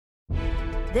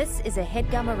This is a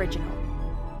HeadGum original.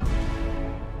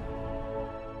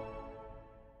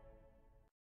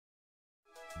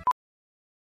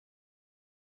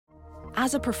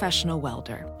 As a professional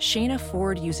welder, Shayna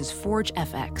Ford uses Forge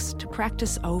FX to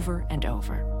practice over and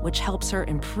over, which helps her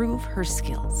improve her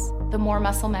skills. The more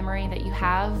muscle memory that you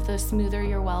have, the smoother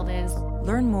your weld is.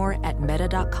 Learn more at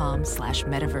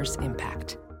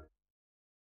meta.com/metaverseimpact.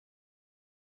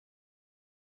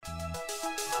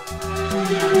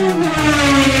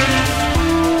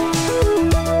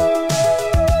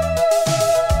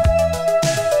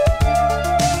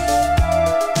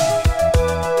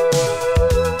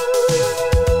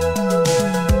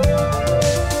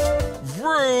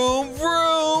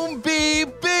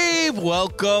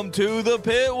 Welcome to the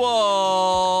pit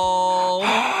wall.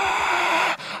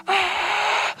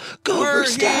 We're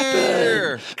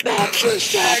here. Max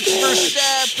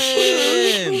Verstappen.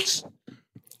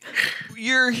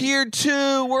 You're here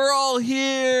too. We're all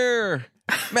here.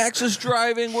 Max is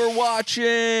driving. We're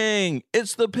watching.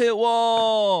 It's the pit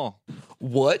wall.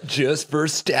 What just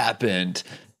Verstappen?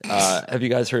 Have you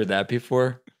guys heard that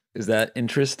before? Is that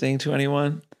interesting to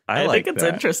anyone? I think it's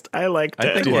interesting. I like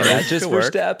that. Is that just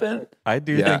Verstappen? I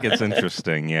do think it's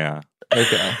interesting, yeah.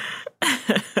 Okay.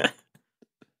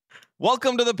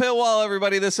 Welcome to the pit wall,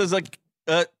 everybody. This is a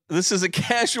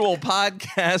casual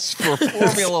podcast for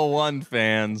Formula One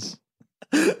fans.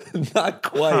 Not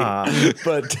quite,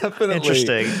 but definitely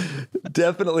interesting.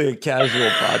 Definitely a casual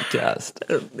podcast.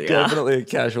 Yeah. Definitely a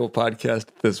casual podcast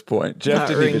at this point. Jeff That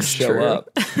didn't even rings show true. up.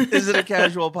 Is it a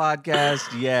casual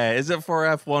podcast? Yeah. Is it for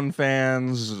F1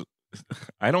 fans?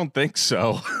 I don't think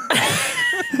so.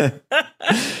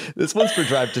 This one's for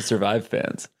Drive to Survive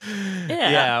fans.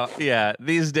 Yeah.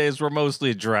 These days we're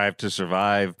mostly Drive to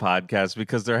Survive podcast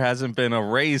because there hasn't been a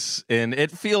race in,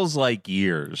 it feels like,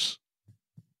 years.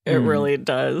 It really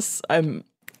does.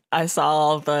 I saw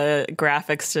all the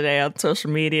graphics today on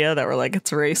social media that were like,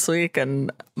 it's race week,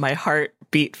 and my heart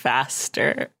beat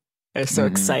faster. I was so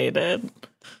excited.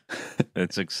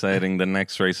 It's exciting. The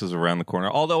next race is around the corner.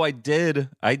 Although I did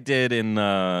in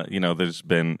it's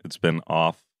been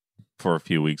off for a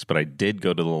few weeks, but I did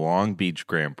go to the Long Beach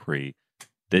Grand Prix.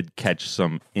 Did catch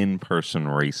some in-person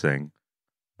racing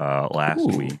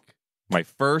last week. My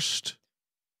first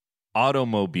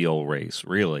automobile race,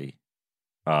 really.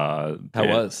 How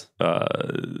was?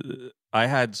 I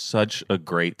had such a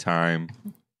great time.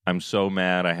 I'm so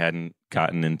mad I hadn't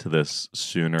gotten into this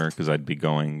sooner because I'd be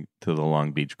going to the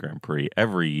Long Beach Grand Prix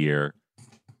every year.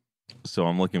 So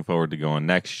I'm looking forward to going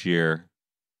next year.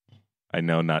 I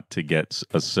know not to get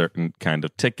a certain kind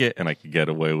of ticket, and I could get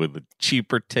away with a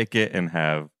cheaper ticket and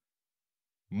have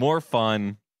more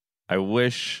fun. I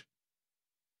wish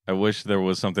there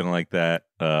was something like that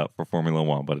for Formula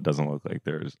One, but it doesn't look like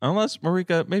there is. Unless,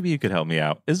 Marika, maybe you could help me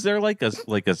out. Is there like a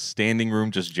standing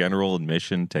room, just general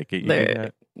admission ticket you can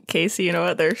get? Casey, you know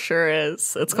what? There sure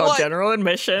is. It's called general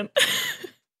admission.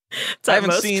 I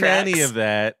haven't seen any of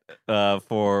that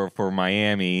for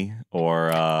Miami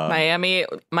or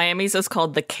Miami's is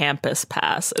called the Campus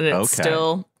Pass, and it's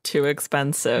still too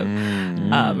expensive.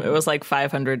 It was like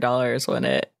 $500 when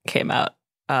it came out.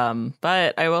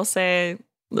 But I will say,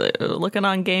 looking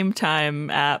on Game Time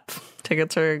app,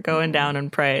 tickets are going down in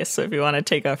price. So if you want to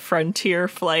take a Frontier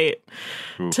flight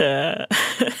to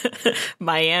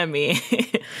Miami,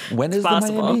 when is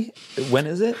possible. Miami? When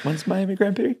is it? When's Miami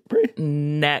Grand Prix?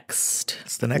 Next.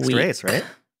 It's the next week. race, right?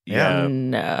 Yeah.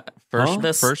 No.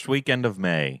 First weekend of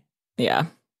May. Yeah.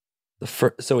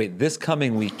 So wait, this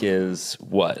coming week is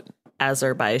what?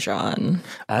 Azerbaijan.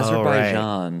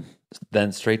 Azerbaijan.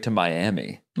 Then straight to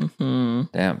Miami. Mm-hmm.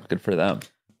 Damn, good for them.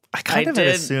 I kind of had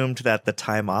assumed that the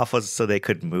time off was so they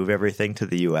could move everything to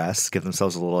the U.S., give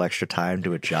themselves a little extra time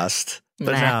to adjust.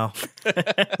 But no,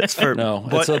 it's for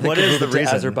it's so what is the to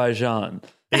reason? Azerbaijan.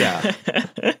 Yeah.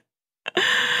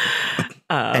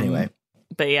 Anyway,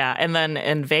 but yeah, and then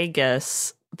in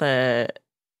Vegas, the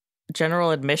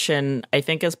general admission, I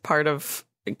think, is part of.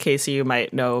 Casey, you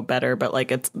might know better, but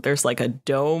like there's like a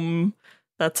dome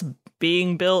that's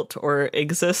being built or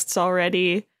exists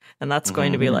already, and that's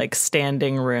going to be like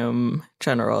standing room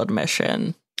general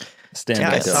admission.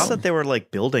 I saw that they were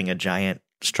like building a giant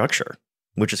structure,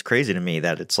 which is crazy to me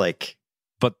that it's like.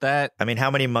 But that, I mean, how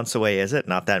many months away is it?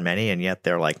 Not that many, and yet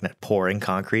they're like pouring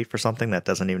concrete for something that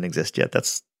doesn't even exist yet.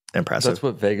 That's impressive. That's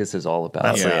what Vegas is all about.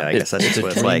 I guess that's it's a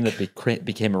what dream it's like. that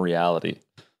became a reality.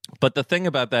 But the thing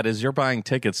about that is you're buying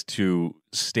tickets to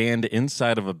stand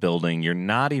inside of a building. You're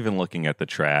not even looking at the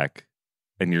track,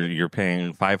 and you're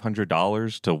paying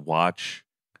 $500 to watch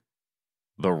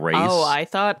the race. Oh, I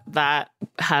thought that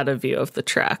had a view of the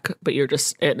track, but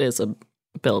it is a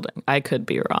building. I could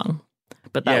be wrong.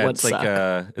 but that would it's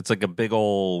suck. it's like a big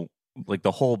old, like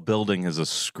the whole building is a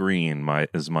screen.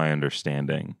 Is my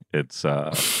understanding. It's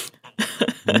like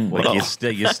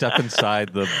you step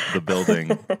inside the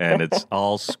building and it's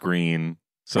all screen.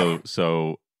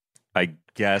 So I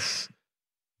guess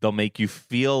they'll make you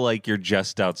feel like you're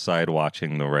just outside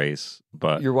watching the race,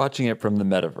 but You're watching it from the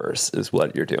metaverse is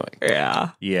what you're doing.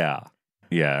 Yeah.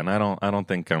 Yeah, and I don't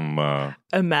think I'm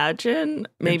Imagine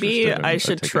maybe interested in I a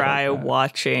should ticket try like that.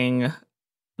 watching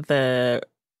the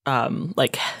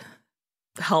like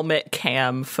helmet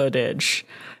cam footage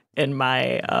in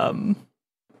my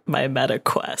my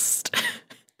MetaQuest.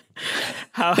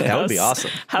 That would be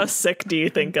awesome. How sick do you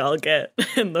think I'll get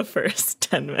in the first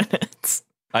 10 minutes?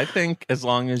 I think as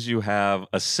long as you have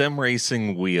a sim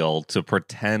racing wheel to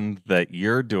pretend that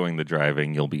you're doing the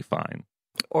driving, you'll be fine.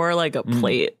 Or like a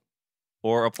plate.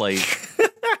 Or a plate.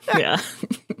 Yeah.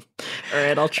 All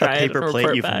right, I'll try A paper and plate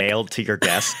report you've back. nailed to your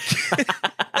desk.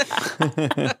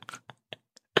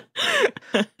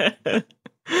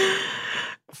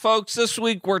 Folks, this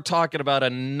week we're talking about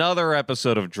another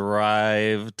episode of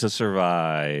Drive to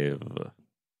Survive.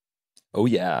 Oh,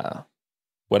 yeah.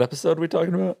 What episode are we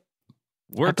talking about?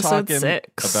 We're Episode talking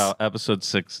 6. about episode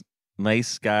 6.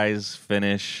 Nice guys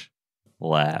finish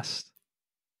last.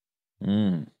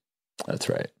 That's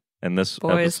right. And this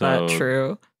Boy, is episode, that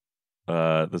true.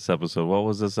 This episode, what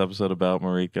was this episode about,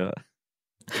 Marika?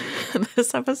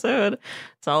 This episode,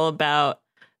 it's all about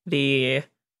the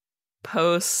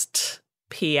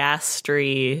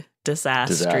post-Piastri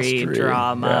disastry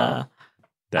drama.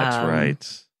 That's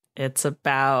right. It's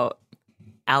about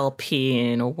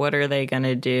Alpine. What are they going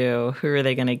to do? Who are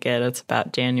they going to get? It's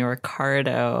about Daniel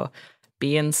Ricciardo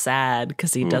being sad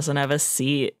because he doesn't have a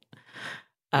seat.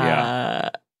 Yeah.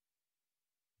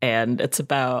 And it's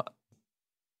about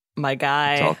my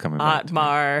guy, It's all coming back to me.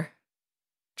 Otmar,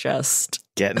 just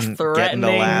getting the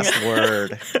threatening. last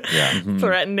word. Yeah.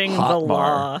 threatening the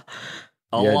Otmar.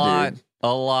 law.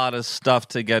 A lot of stuff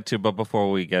to get to, but before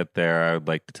we get there, I would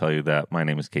like to tell you that my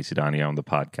name is Casey Donahue. I'm the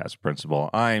podcast principal.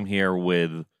 I am here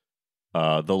with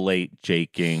the late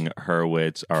Jaking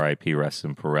Hurwitz, R.I.P.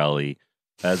 Reston Pirelli,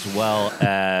 as well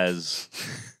as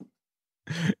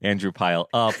Andrew Pile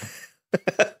Up,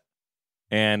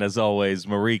 and as always,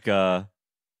 Marika,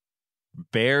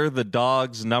 Bear the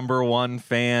Dog's #1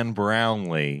 fan,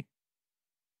 Brownlee.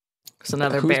 It's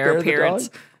another Who's bear Bear the appearance.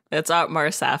 dog? It's Otmar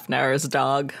Safnauer's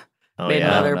dog. Oh, Made yeah.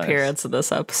 another Nice. appearance in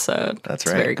this episode. That's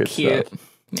It's right. very Good cute. stuff.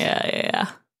 Yeah.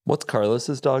 What's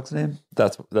Carlos's dog's name?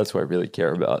 That's what I really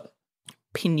care about.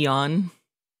 Pignon.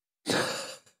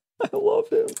 I love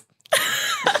him.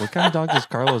 What kind of dog does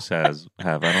Carlos have?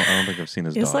 I don't think I've seen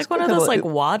his He's dog. like one of Kinda those like-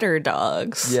 like water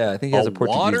dogs. Yeah, I think he has a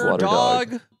Portuguese water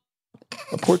dog.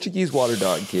 A Portuguese water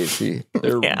dog, Casey.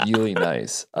 They're Yeah. really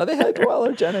nice. Are they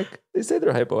hypoallergenic? They say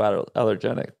they're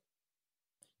hypoallergenic.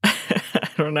 I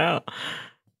don't know.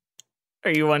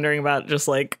 Are you wondering about just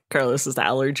like Carlos's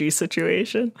allergy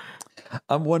situation?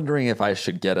 I'm wondering if I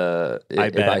should get I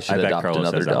if I should adopt Carlos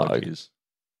another has dog. allergies.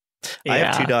 I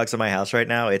have Yeah. 2 dogs in my house right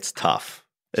now. It's tough.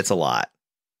 It's a lot.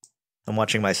 I'm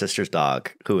watching my sister's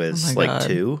dog, who is my like God.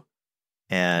 2,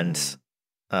 and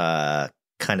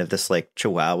kind of this like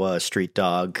Chihuahua street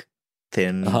dog,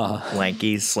 thin,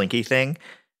 lanky, slinky thing.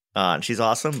 And she's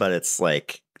awesome, but it's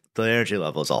like the energy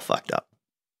level is all fucked up.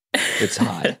 It's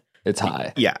high. It's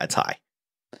high. Yeah, it's high.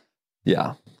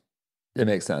 Yeah. It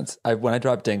makes sense. When I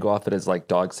drop Dango off at his like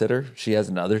dog sitter, she has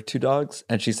another 2 dogs,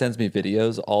 and she sends me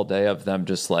videos all day of them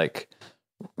just like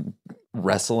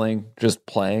wrestling, just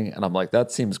playing, and I'm like,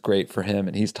 that seems great for him,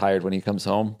 and he's tired when he comes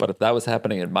home. But if that was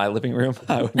happening in my living room,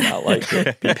 I would not like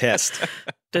it. Be pissed.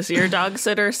 Does your dog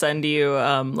sitter send you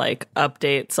like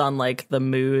updates on like the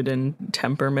mood and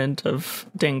temperament of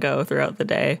Dingo throughout the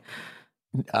day?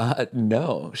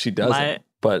 No, she doesn't.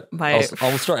 But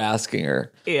I'll start asking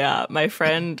her. Yeah, my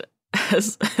friend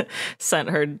has sent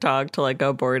her dog to like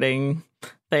a boarding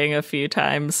thing a few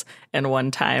times, and one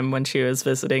time when she was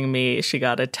visiting me, she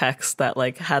got a text that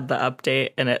like had the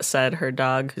update, and it said her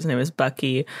dog, whose name is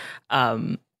Bucky,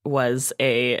 was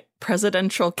a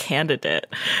presidential candidate.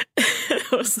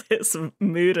 It was his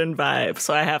mood and vibe,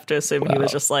 so I have to assume he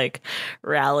was just like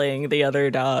rallying the other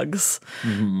dogs,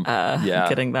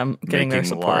 getting their Making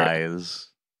support. lies.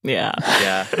 Yeah.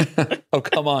 Yeah. Oh,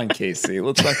 come on, Casey.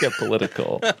 Let's not get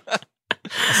political.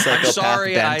 I'm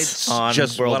sorry, bent on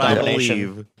just world what I domination.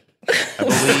 believe. I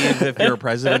believe if you're a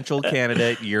presidential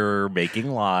candidate, you're making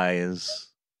lies.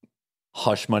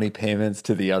 Hush money payments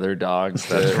to the other dogs.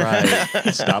 That's right.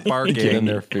 Stop Give them barking.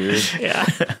 their food. Yeah.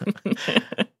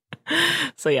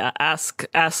 So yeah,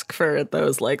 ask for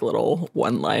those like little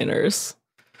one-liners.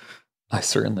 I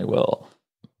certainly will.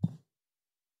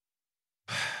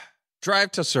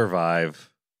 Drive to Survive.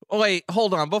 Oh, wait,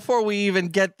 hold on. Before we even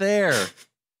get there,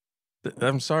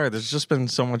 I'm sorry. There's just been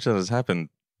so much that has happened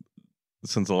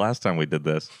since the last time we did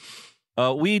this.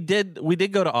 We did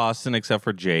go to Austin, except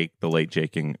for Jake, the late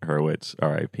Jaking Hurwitz,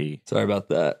 R.I.P. Sorry about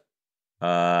that.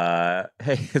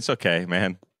 Hey, it's okay,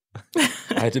 man. I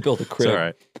had to build a crib. It's all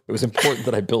right. It was important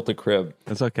that I built a crib.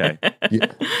 It's okay. Yeah.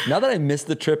 Now that I missed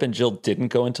the trip and Jill didn't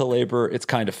go into labor, it's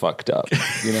kind of fucked up,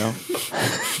 you know?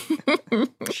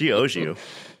 She owes you.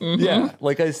 Mm-hmm. Yeah.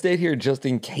 Like I stayed here just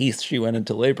in case she went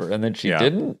into labor and then she Yeah.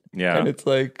 didn't. Yeah. And it's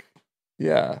like,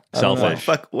 yeah. I don't know.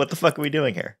 Selfish. What the fuck are we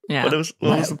doing here? Yeah. What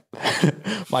was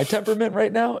My temperament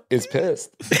right now is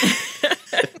pissed.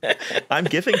 I'm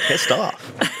giving pissed off.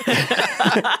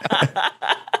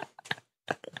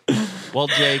 Well,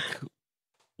 Jake,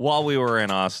 while we were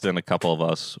in Austin, a couple of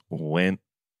us went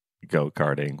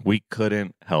go-karting. We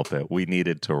couldn't help it. We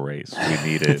needed to race. We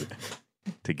needed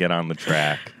to get on the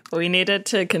track. We needed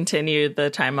to continue the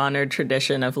time-honored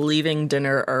tradition of leaving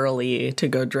dinner early to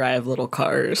go drive little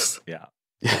cars. Yeah.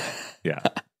 Yeah.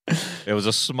 It was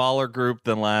a smaller group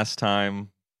than last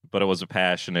time, but it was a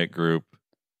passionate group.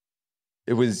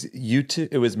 It was you two.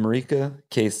 It was Marika,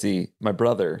 Casey, my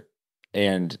brother,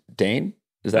 and Dane.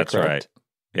 Is that That's correct? right.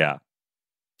 Yeah.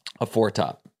 A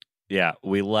 4-top. Yeah.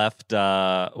 We left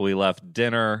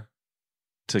dinner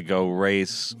to go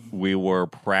race. We were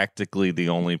practically the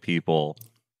only people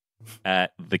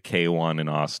at the K1 in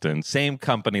Austin. Same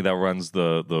company that runs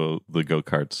the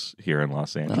go-karts here in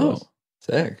Los Angeles. Oh,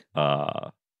 sick.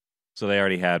 So they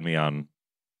already had me on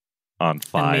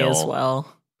file. And me as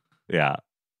well. Yeah.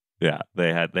 Yeah.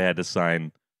 They had to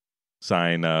sign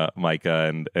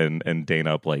Micah and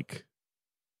Dana up like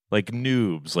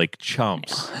noobs, like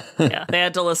chumps. Yeah, they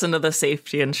had to listen to the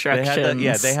safety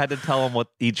instructions. They had to tell them what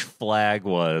each flag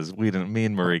was. We didn't. Me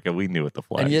and Marika, we knew what the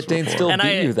flags And yet Dane were for. still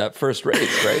beat you that first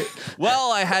race, right?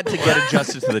 Well, I had to get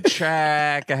adjusted to the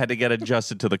track. I had to get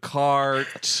adjusted to the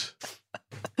cart.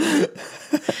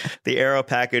 The aero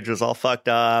package was all fucked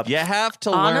up. You have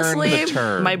to Honestly, learn the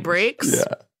terms.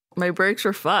 my brakes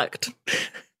were fucked.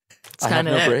 I had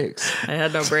no brakes. I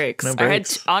had no brakes. No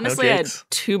brakes. I had Jakes.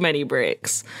 too many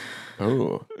brakes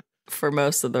Oh, for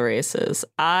most of the races.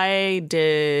 I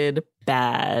did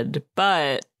bad,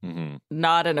 but Mhm.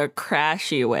 not in a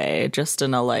crashy way, just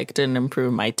in a didn't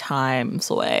improve my times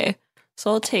way.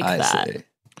 So I'll take I that. see.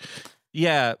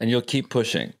 Yeah, And you'll keep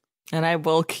pushing. And I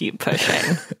will keep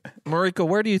pushing. Marika,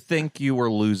 where do you think you were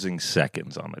losing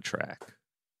seconds on the track?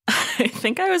 I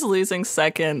think I was losing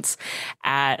seconds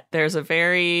there's a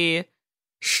very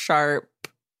sharp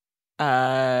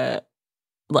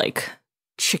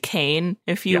chicane,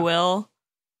 if you will,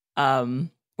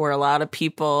 where a lot of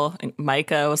people,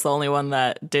 Micah was the only one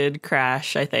that did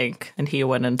crash, I think, and he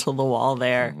went into the wall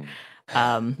there.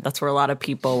 That's where a lot of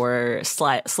people were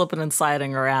slipping and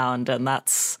sliding around, and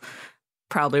that's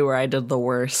probably where I did the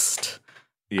worst.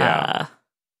 Yeah.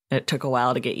 It took a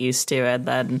while to get used to it.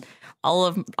 Then all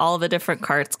of the different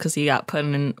carts, because he got put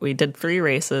in. We did 3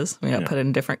 races. We got put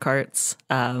in different carts.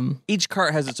 Each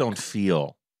cart has its own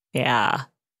feel. Yeah,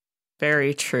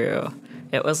 very true.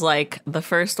 It was like the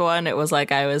first one. It was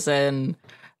like I was in,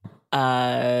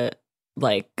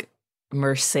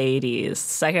 Mercedes.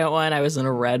 Second one, I was in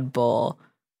a Red Bull.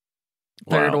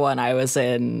 Third Wow. one, I was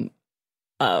in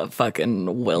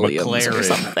fucking Williams or McLaren.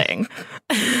 something.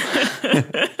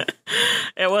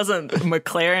 It wasn't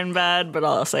McLaren bad, but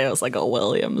I'll say it was like a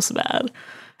Williams bad.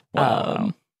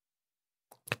 Wow.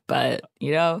 But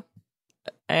I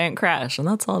didn't crash, and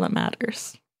that's all that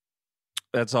matters.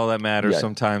 That's all that matters. Yeah.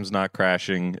 Sometimes not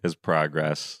crashing is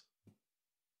progress.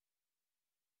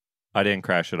 I didn't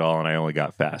crash at all, and I only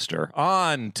got faster.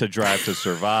 On to Drive to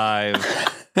Survive.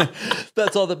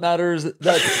 That's all that matters.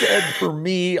 That said, for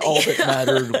me, all that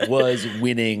mattered was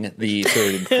winning the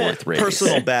 3rd and 4th race.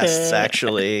 Personal bests,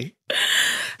 actually.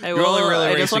 I only really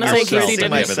I just racing want to say yourself Casey at the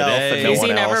didn't. end of the day. and no Casey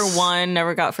one never else. won,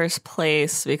 never got first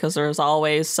place because there was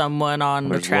always someone on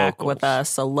There's the track locals. with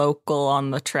us, a local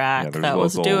on the Yeah, track there's that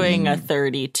was locals. doing a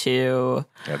 32.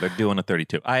 Yeah, they're doing a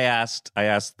 32. I asked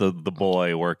the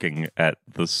boy working at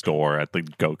the store, at the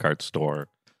go-kart store.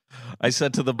 I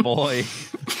said to the boy,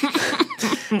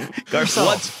 Garcon.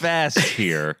 what's fast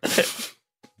here?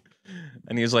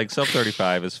 And he was like, sub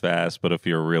 35 is fast, but if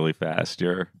you're really fast,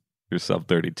 you're sub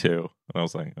 32. And I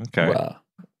was like, okay. Wow.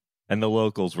 And the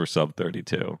locals were sub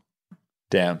 32.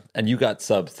 Damn. And you got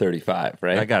sub 35,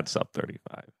 right? I got sub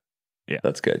 35.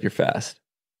 That's good. You're fast.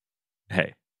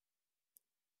 Hey,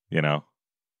 Gotta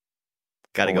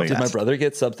go Only- Did my fast. brother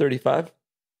get sub 35?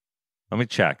 let me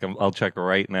check. I'll check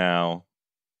right now.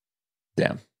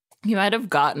 Damn. You might have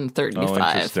gotten 35. Oh,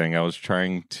 interesting. I was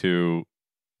trying to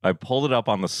I pulled it up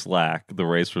on the Slack, the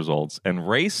race results, and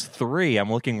race 3,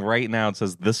 I'm looking right now, it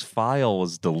says this file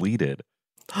was deleted.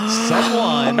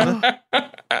 Someone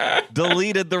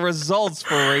deleted the results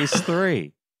for race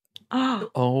 3.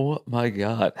 Oh my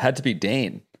God. Had to be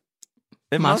Dane.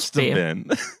 It must have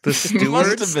been. The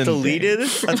stewards deleted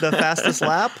the fastest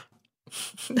lap?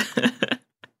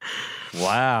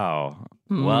 Wow.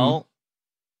 Well,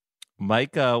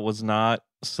 Micah was not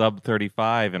sub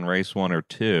 35 in race 1 or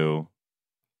 2.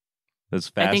 His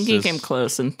fastest, I think he came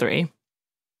close in 3.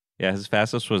 Yeah, his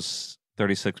fastest was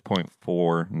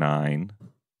 36.49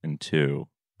 in 2.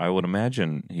 I would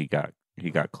imagine he got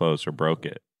close or broke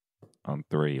it on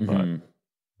 3, but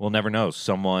we'll never know.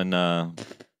 Someone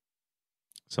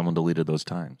deleted those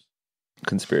times.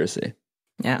 Conspiracy.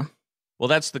 Yeah. Well,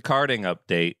 that's the karting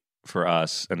update for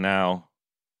us, and now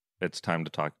it's time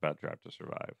to talk about Drive to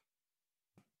Survive.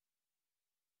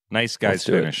 Nice guys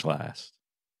finish last.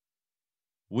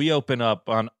 We open up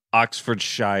on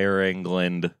Oxfordshire,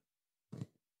 England.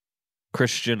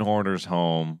 Christian Horner's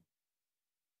home.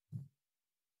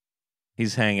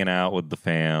 He's hanging out with the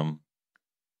fam.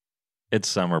 It's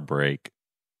summer break.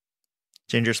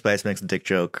 Ginger Spice makes a dick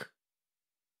joke.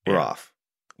 We're off.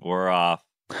 We're off.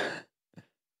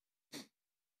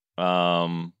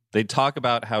 They talk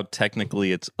about how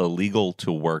technically it's illegal to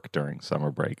work during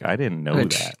summer break. I didn't know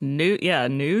that.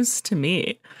 News to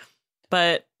me.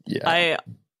 But it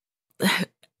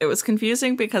was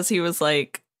confusing because he was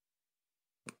like,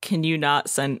 can you not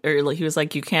send, or like, he was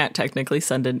like, you can't technically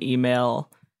send an email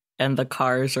and the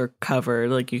cars are covered,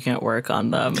 like you can't work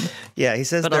on them. Yeah, he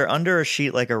says they're under a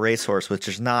sheet like a racehorse, which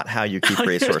is not how you keep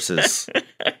racehorses.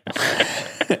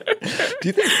 Do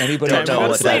you think anybody don't know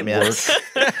what that means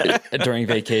during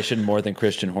vacation more than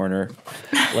Christian Horner?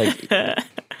 Like, I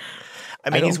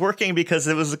mean, he's working because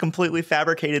it was a completely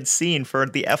fabricated scene for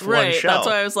the F1 show. That's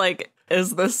why I was like,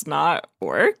 is this not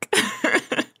work?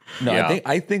 No, yeah.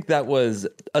 I think that was,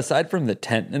 aside from the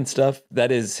tent and stuff,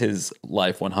 that is his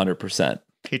life 100%.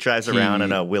 He drives around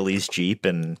in a Willys Jeep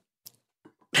and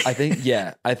I think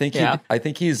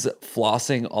he's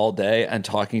flossing all day and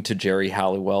talking to Jerry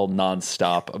Halliwell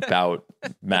nonstop about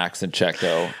Max and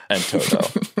Checo and Toto.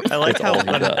 I like how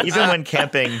even when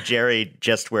camping, Jerry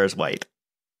just wears white.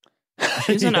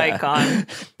 She's an icon.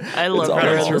 I love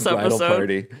her in this episode.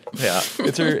 Party. Yeah,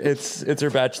 it's her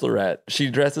bachelorette. She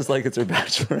dresses like it's her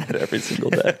bachelorette every single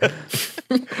day.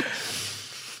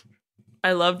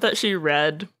 I love that she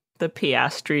read the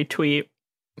Piastri tweet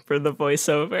for the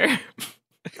voiceover.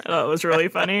 I thought it was really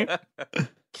funny.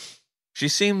 She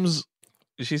seems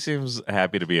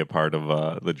happy to be a part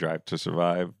of the Drive to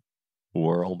Survive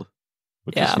world,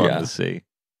 which is fun to see.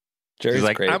 Jerry's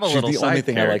like, great. I'm a she's little the only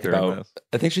thing I like about. This.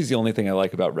 I think she's the only thing I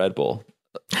like about Red Bull.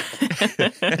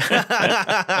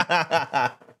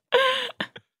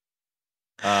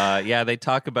 They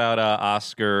talk about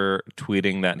Oscar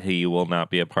tweeting that he will not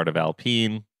be a part of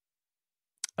Alpine.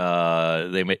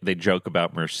 They joke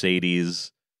about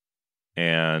Mercedes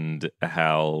and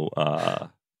how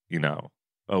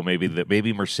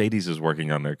maybe Mercedes is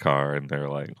working on their car, and they're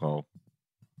like, well,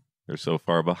 they're so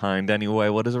far behind anyway.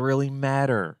 What does it really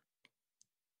matter?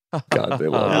 God, they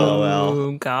love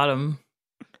LOL. Got him.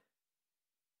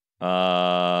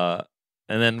 And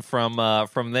then from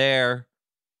there,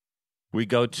 we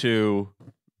go to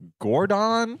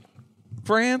Gordon,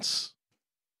 France.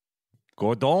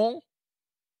 Gordon.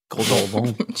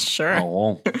 Sure.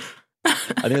 I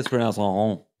think it's pronounced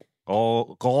Gordon.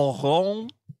 Gordon,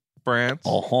 France.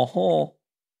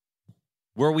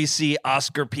 Where we see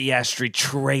Oscar Piastri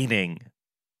training,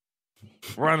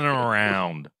 running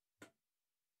around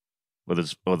with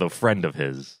a friend of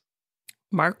his,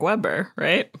 Mark Webber,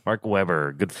 right? Mark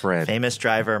Webber, good friend, famous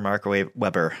driver, Mark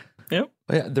Webber. Yep.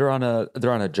 Oh, yeah, they're on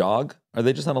a jog. Are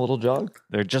they just on a little jog?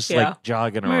 They're just like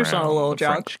jogging around on a little the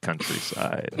jog. French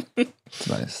countryside. It's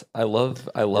nice. I love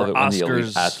it when the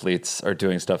elite athletes are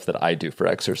doing stuff that I do for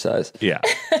exercise. Yeah.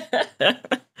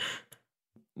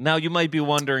 Now you might be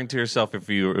wondering to yourself, if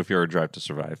you're a Drive to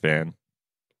Survive fan,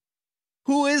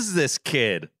 who is this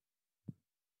kid?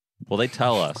 Well, they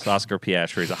tell us Oscar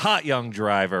Piastri is a hot young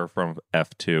driver from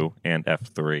F2 and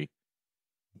F3.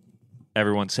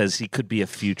 Everyone says he could be a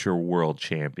future world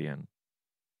champion.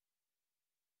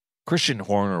 Christian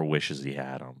Horner wishes he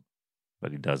had him,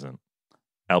 but he doesn't.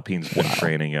 Alpine's been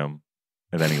training him,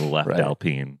 and then he left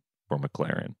Alpine for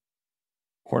McLaren.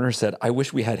 Horner said, I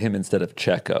wish we had him instead of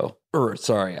Checo.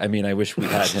 I wish we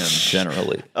had him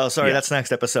generally. Oh, sorry, that's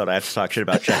next episode. I have to talk shit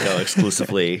about Checo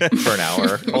exclusively for an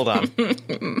hour. Hold on.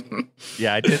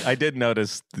 Yeah, I did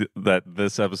notice that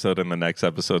this episode and the next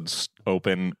episode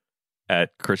open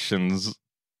at Christian's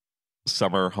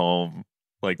summer home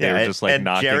Like they were just like and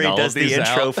knocking Jerry all does of these the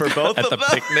intro out for both at of the them.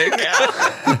 picnic.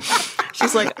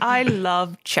 She's like, I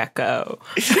love Checo.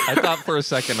 I thought for a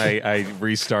second I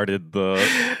restarted the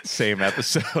same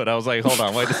episode. I was like, hold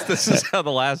on, wait, this is how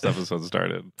the last episode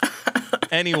started.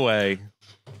 Anyway,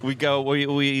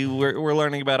 we're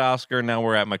learning about Oscar. Now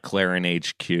we're at McLaren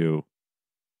HQ,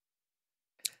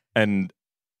 and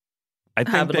I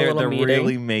think they're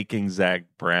really making Zach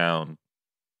Brown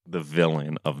the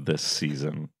villain of this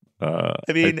season. I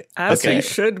mean, as he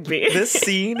should be. This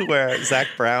scene where Zach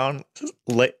Brown,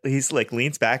 he's like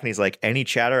leans back and he's like, "Any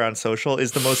chatter on social"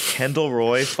 is the most Kendall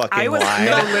Roy fucking line.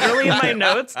 Literally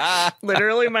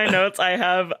in my notes.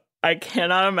 I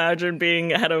cannot imagine being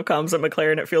head of comms at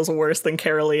McLaren. It feels worse than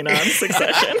Carolina on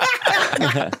Succession.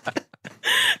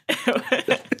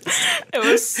 It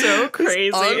was so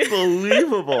crazy. It's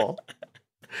unbelievable.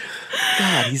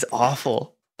 God, he's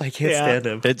awful. I can't stand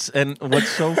him. And what's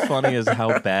so funny is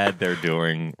how bad they're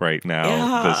doing right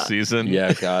now this season.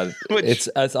 Yeah, God. It's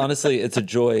honestly, it's a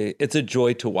joy. It's a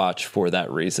joy to watch for that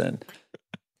reason.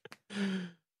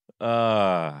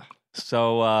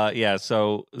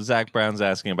 So Zach Brown's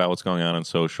asking about what's going on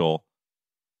social.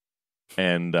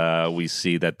 And we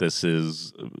see that this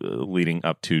is leading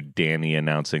up to Danny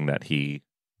announcing that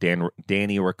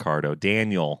Daniel Ricciardo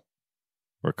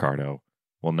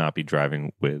will not be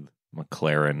driving with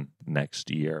McLaren next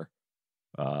year.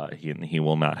 He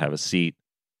will not have a seat.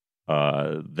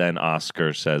 Then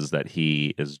Oscar says that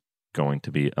he is going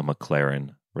to be a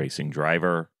McLaren racing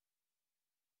driver.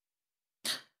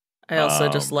 I also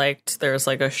just liked there's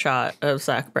like a shot of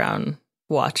Zach Brown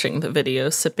watching the video,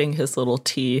 sipping his little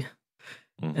tea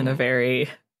in a very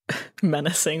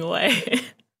menacing way.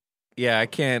 Yeah, I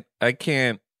can't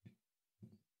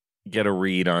get a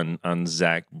read on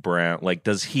Zach Brown. Like,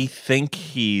 does he think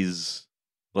he's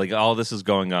like all this is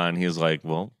going on? He's like,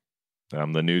 well,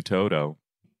 I'm the new Toto.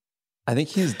 I think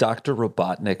he's Dr.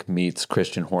 Robotnik meets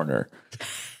Christian Horner.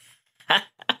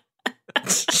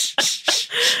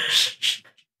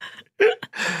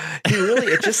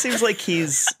 It just seems like he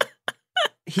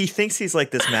thinks he's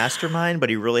like this mastermind, but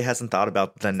he really hasn't thought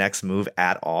about the next move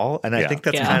at all. And I think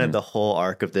that's kind of the whole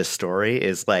arc of this story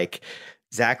is like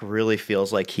Zach really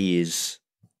feels like he's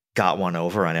got one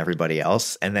over on everybody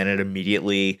else. And then it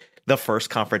immediately, the first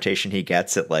confrontation he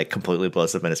gets, it like completely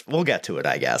blows up in his, we'll get to it,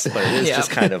 I guess. But it is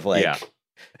just kind of like,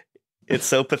 it's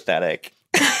so pathetic.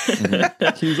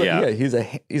 He's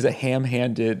a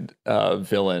ham-handed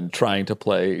villain trying to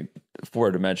play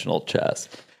four-dimensional chess.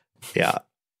 Yeah.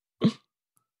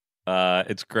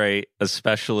 It's great,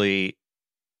 especially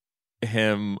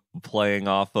him playing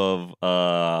off of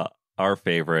our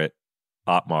favorite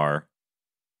Otmar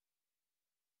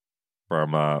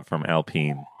from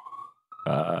Alpine.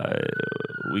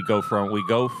 We go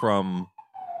from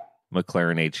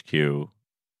McLaren HQ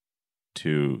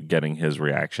to getting his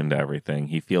reaction to everything.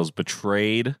 He feels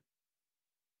betrayed,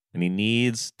 and he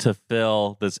needs to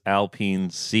fill this Alpine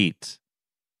seat.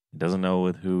 He doesn't know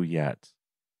with who yet.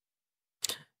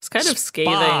 It's kind of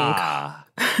scathing.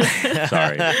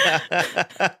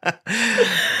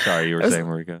 Sorry, you were saying,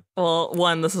 Marika. Well,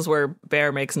 one, this is where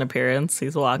Bear makes an appearance.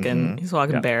 He's walking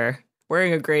Bear,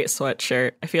 wearing a great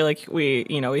sweatshirt. I feel like we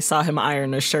saw him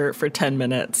iron a shirt for 10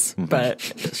 minutes, but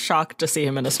shocked to see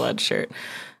him in a sweatshirt.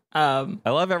 I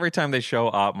love every time they show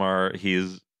Otmar,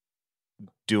 he's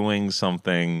doing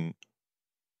something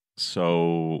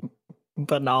so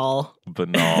banal.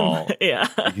 Yeah.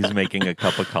 He's making a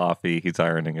cup of coffee. He's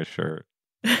ironing a shirt.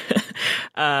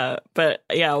 But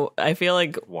yeah, I feel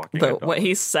like what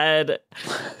he said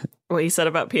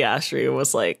about Piastri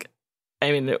was like,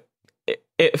 I mean,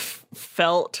 it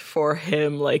felt for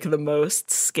him like the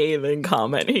most scathing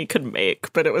comment he could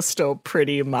make, but it was still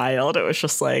pretty mild. It was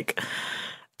just like,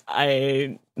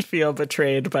 I feel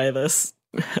betrayed by this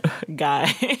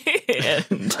guy.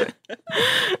 And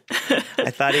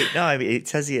it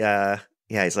says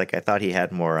he's like, I thought he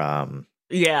had more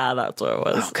yeah, that's what it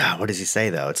was. Oh God, what does he say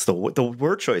though? It's the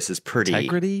word choice is pretty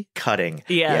integrity, cutting.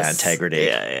 Yes. Yeah, integrity.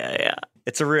 Yeah.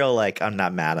 It's a real like, I'm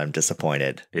not mad, I'm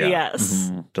disappointed. Yeah.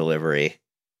 Yes. Delivery.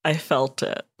 I felt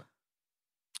it.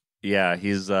 Yeah,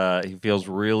 he feels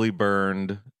really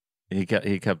burned. He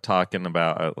kept talking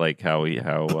about like how he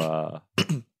thought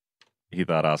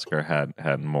Oscar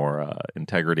had more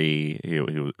integrity, he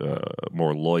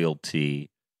more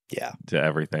loyalty, to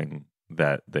everything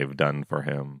that they've done for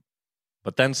him.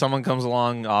 But then someone comes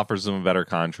along, offers him a better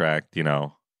contract.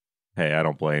 Hey, I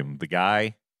don't blame the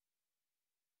guy.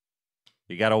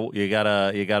 You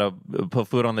gotta put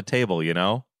food on the table.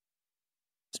 It's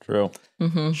true.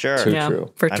 Mm-hmm. Sure.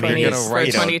 True. For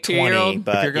 22-year-old,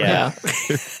 but if you're gonna,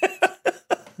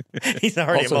 He's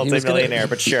already Also, a multimillionaire,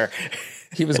 but sure.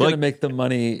 He was going to make the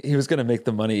money. He was going to make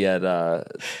the money at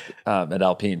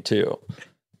Alpine too.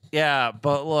 Yeah,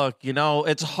 but look,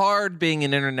 it's hard being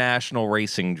an international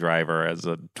racing driver as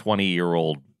a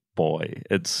 20-year-old boy.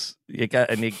 You got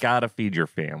to feed your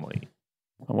family.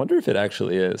 I wonder if it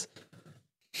actually is.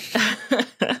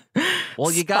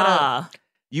 Well,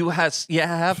 you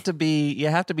have to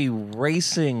be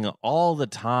racing all the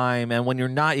time, and when you're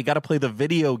not, you got to play the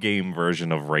video game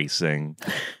version of racing.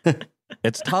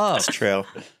 It's tough. That's true.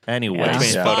 Anyway, Between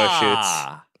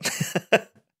Spa. photo shoots.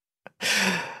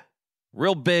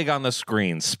 Real big on the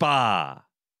screen. Spa.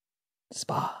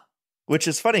 Which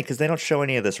is funny because they don't show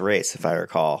any of this race, if I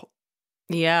recall.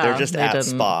 Yeah. They're just at didn't.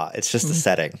 Spa. It's just the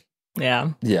setting.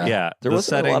 Yeah. There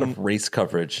wasn't a lot of race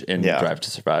coverage in Drive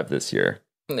to Survive this year.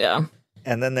 Yeah.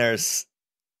 And then there's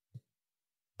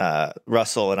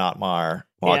Russell and Otmar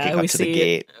walking up to the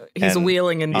gate. He's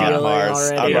wheeling and dealing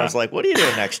already. Otmar's like, "What are you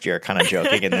doing next year?" Kind of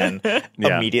joking, and then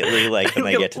immediately, like when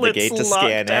they get to the gate to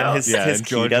scan in, his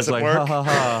key doesn't work. Ha,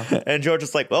 ha, ha. And George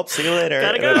is like, "Well, see you later."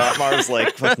 And then Otmar's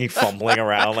like fucking fumbling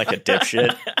around like a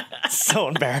dipshit. It's so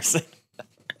embarrassing.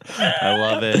 I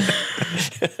love it.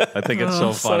 I think it's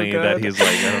so funny that he's like,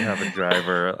 I don't have a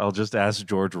driver. I'll just ask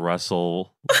George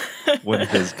Russell when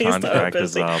his contract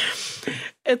is up.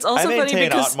 It's also funny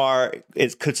because Otmar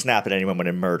could snap at any moment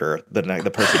and murder the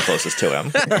person closest to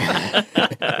him.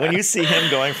 When you see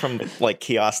him going from like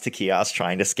kiosk to kiosk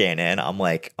trying to scan in, I'm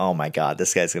like, oh my God,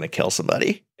 this guy's going to kill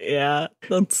somebody. Yeah,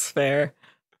 that's fair.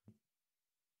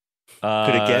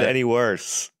 Could it get any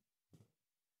worse?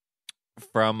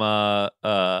 From Otmar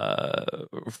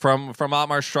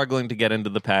struggling to get into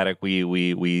the paddock,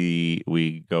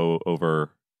 we go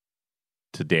over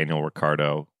to Daniel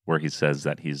Ricciardo, where he says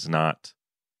that he's not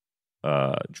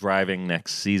driving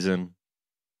next season,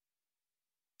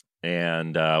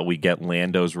 and we get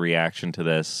Lando's reaction to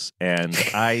this, and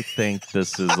I think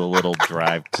this is a little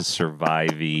Drive to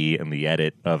Survive-y in the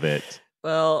edit of it.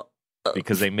 Well,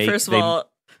 because they make first of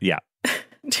all, yeah.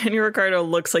 Daniel Ricciardo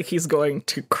looks like he's going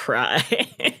to cry.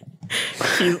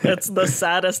 It's the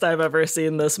saddest I've ever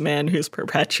seen this man who's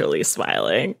perpetually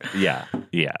smiling. Yeah.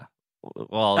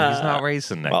 Well, he's not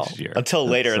racing next year. Until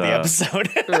later in the episode.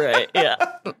 Right,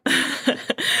 yeah.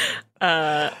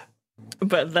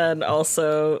 But then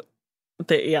also,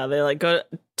 they like go.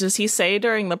 Does he say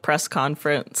during the press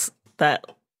conference that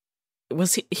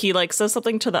he like says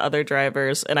something to the other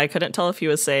drivers, and I couldn't tell if he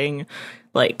was saying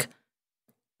like,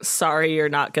 sorry, you're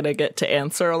not going to get to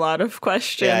answer a lot of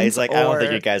questions. Yeah, he's like, I don't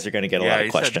think you guys are going to get a lot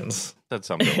of questions. Said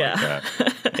something like that.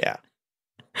 Yeah.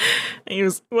 He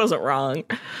wasn't wrong.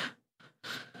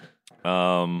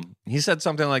 He said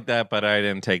something like that, but I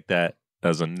didn't take that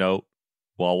as a note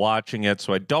while watching it,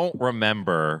 so I don't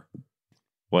remember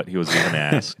what he was even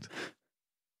asked.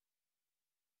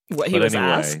 What he was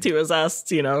asked? He was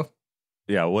asked,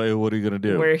 Yeah, what are you going to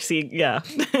do? Where is he? Yeah.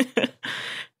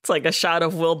 It's like a shot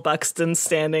of Will Buxton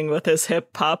standing with his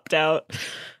hip popped out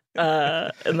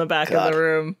in the back of the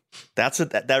room. That's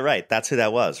what right. That's who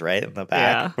that was, right? In the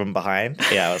back from behind.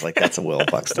 Yeah, I was like, that's a Will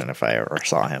Buxton if I ever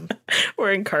saw him.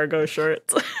 Wearing cargo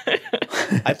shorts.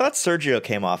 I thought Sergio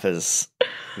came off as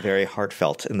very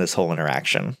heartfelt in this whole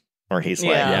interaction. Where he's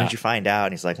like, when did you find out?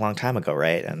 And he's like, long time ago,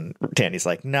 right? And Danny's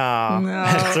like, nah. No.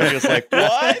 And Sergio's like,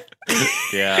 what?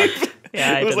 Yeah.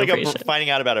 Yeah, it was like finding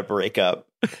out about a breakup.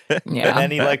 Yeah. And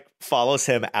then he like follows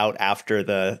him out after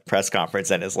the press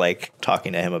conference and is like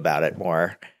talking to him about it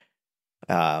more.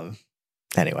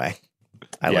 Anyway,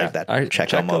 I like that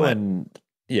Checo moment.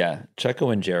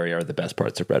 Checo and Jerry are the best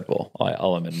parts of Red Bull.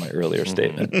 I'll amend my earlier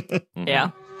statement. Mm-hmm.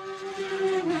 Yeah.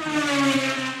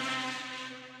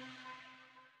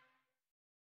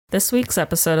 This week's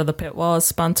episode of The Pit Wall is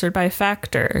sponsored by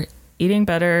Factor. Eating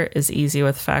better is easy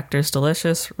with Factor's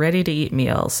delicious, ready-to-eat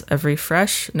meals. Every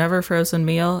fresh, never frozen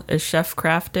meal is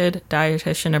chef-crafted,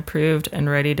 dietitian approved, and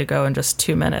ready to go in just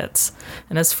 2 minutes.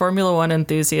 And as Formula One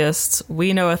enthusiasts,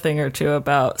 we know a thing or two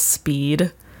about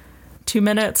speed. 2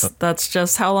 minutes, that's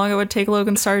just how long it would take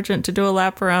Logan Sargent to do a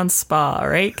lap around Spa,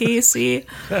 right, Casey?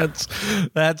 That's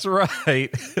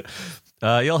right.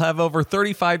 You'll have over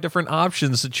 35 different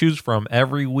options to choose from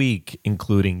every week,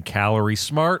 including Calorie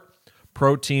Smart,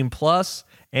 Protein Plus,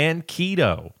 and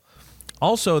Keto.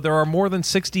 Also, there are more than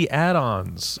 60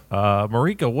 add-ons.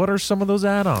 Marika, what are some of those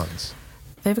add-ons?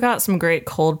 They've got some great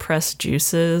cold-pressed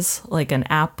juices, like an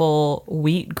apple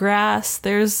wheatgrass.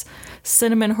 There's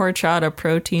cinnamon horchata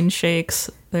protein shakes.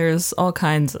 There's all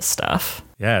kinds of stuff.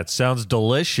 Yeah, it sounds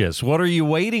delicious. What are you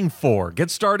waiting for? Get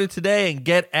started today and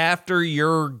get after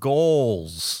your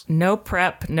goals. No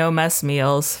prep, no mess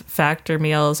meals. Factor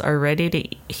meals are ready to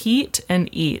heat and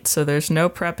eat, so there's no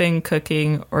prepping,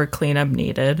 cooking, or cleanup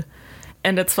needed.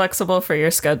 And it's flexible for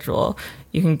your schedule.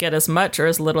 You can get as much or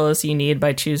as little as you need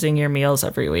by choosing your meals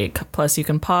every week. Plus, you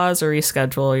can pause or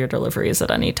reschedule your deliveries at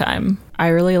any time. I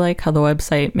really like how the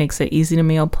website makes it easy to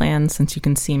meal plan since you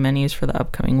can see menus for the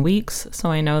upcoming weeks. So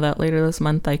I know that later this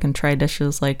month I can try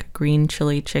dishes like green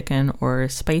chili chicken or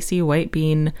spicy white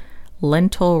bean,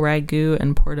 lentil ragu,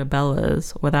 and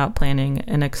portobellos without planning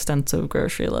an extensive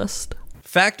grocery list.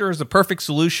 Factor is the perfect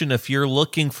solution if you're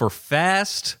looking for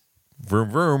fast,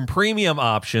 vroom premium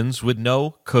options with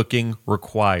no cooking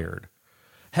required.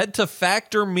 Head to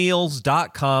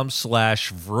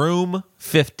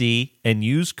factormeals.com/vroom50 and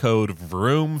use code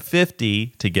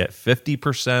vroom50 to get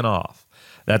 50% off.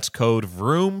 That's code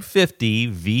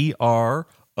vroom50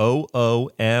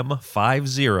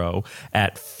 VROOM50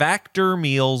 at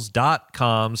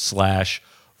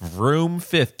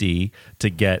factormeals.com/vroom50 to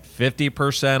get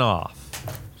 50% off.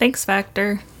 Thanks,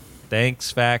 Factor.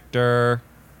 Thanks, Factor.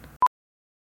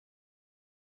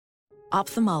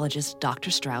 Ophthalmologist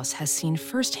Dr. Strauss has seen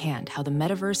firsthand how the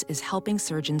metaverse is helping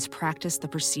surgeons practice the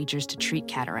procedures to treat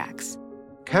cataracts.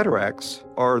 Cataracts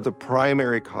are the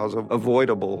primary cause of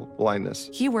avoidable blindness.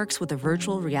 He works with a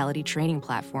virtual reality training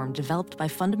platform developed by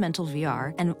Fundamental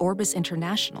VR and Orbis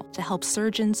International to help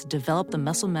surgeons develop the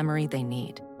muscle memory they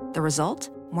need. The result?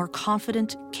 More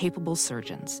confident, capable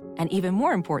surgeons. And even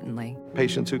more importantly,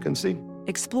 Patients who can see.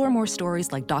 explore more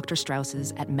stories like Dr.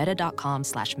 Strauss's at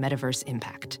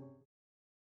meta.com/metaverseimpact.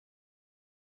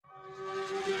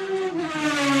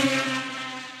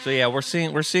 So yeah, we're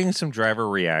seeing some driver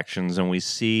reactions, and we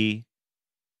see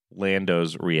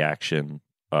Lando's reaction.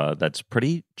 That's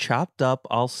pretty chopped up,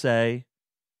 I'll say.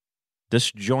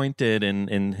 Disjointed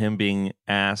in him being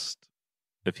asked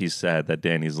if he's sad that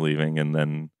Danny's leaving, and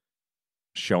then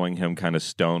showing him kind of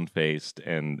stone-faced,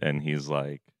 and he's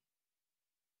like,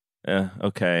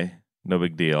 okay, no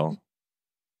big deal.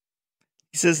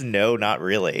 He says, no, not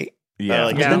really.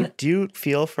 Yeah. Do you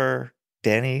feel for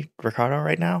Danny Ricciardo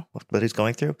right now? What he's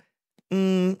going through?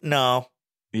 No.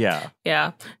 Yeah.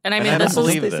 Yeah. And I And mean, I don't this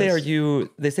believe is... They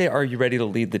say, are you ready to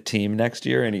lead the team next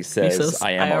year? And he says,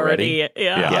 I am already.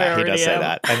 Yeah, he does say am.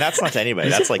 that. And that's not to anybody.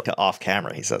 That's like to off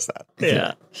camera. He says that.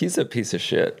 Yeah. He's a piece of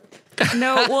shit.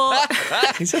 No, well,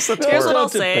 He's just a here's what turd. I'll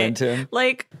say. Defend him.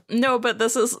 Like, no, but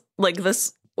this was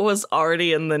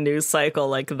already in the news cycle,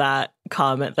 like that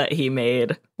comment that he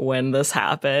made when this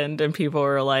happened, and people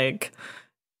were like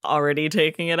already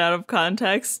taking it out of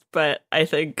context. But I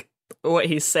think what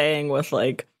he's saying with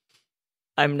like,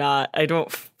 I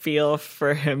don't feel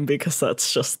for him because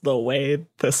that's just the way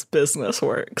this business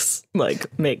works,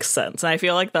 like, makes sense. And I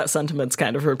feel like that sentiment's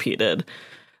kind of repeated,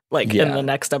 like in the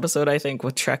next episode, I think,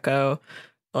 with Treco.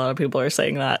 A lot of people are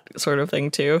saying that sort of thing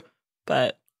too.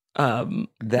 But That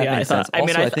yeah, makes sense. I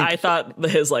mean, Also, I thought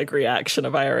his like reaction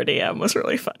of "I already am" was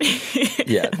really funny.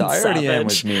 Yeah, the I already am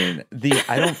was savage. mean.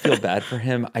 I don't feel bad for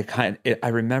him. I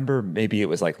remember maybe it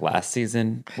was like last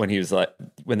season when he was like,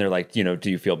 when they're like, do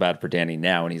you feel bad for Danny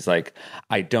now? And he's like,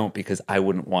 I don't, because I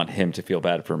wouldn't want him to feel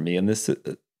bad for me in this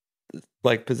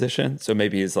like position. So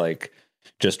maybe he's like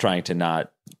just trying to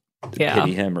not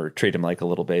pity him or treat him like a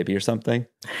little baby or something.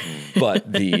 But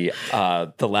the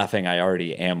laughing "I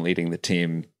already am leading the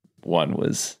team" one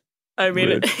was, I mean,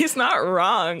 rude. he's not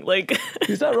wrong. Like,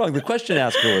 He's not wrong. The question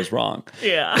asker was wrong.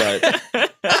 yeah,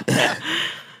 But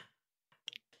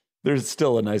there's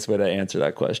still a nice way to answer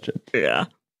that question. yeah.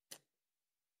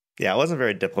 Yeah, it wasn't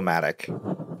very diplomatic.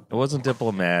 It wasn't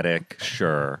diplomatic,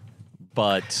 sure.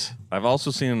 But I've also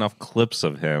seen enough clips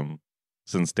of him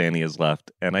since Danny has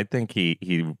left, and I think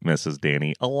he misses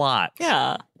Danny a lot.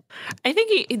 Yeah. I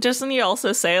think doesn't he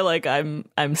also say like I'm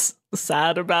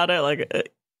sad about it,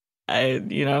 like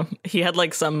he had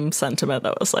like some sentiment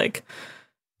that was like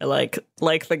I like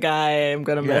the guy, I'm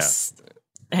gonna miss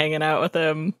hanging out with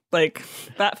him. Like,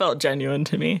 that felt genuine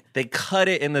to me. They cut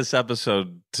it in this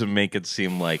episode to make it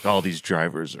seem like all these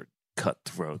drivers are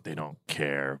cutthroat, they don't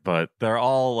care, but they're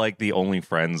all like the only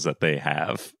friends that they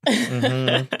have.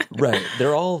 Mm-hmm. Right.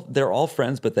 They're all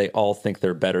friends, but they all think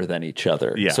they're better than each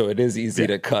other. Yeah. So it is easy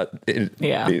to cut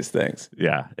these things.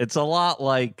 Yeah. It's a lot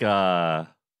like HeadGum.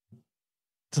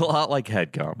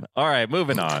 All right,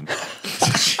 moving on.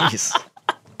 Jeez.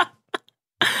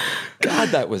 God,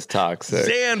 that was toxic.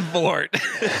 Zandvoort.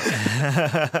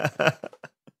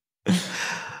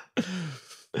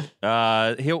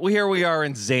 Here we are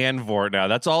in Zandvoort now.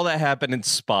 That's all that happened in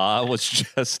Spa was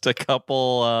just a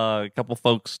couple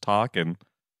folks talking.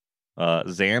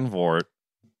 Zandvoort.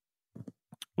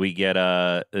 We get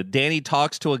Danny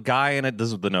talks to a guy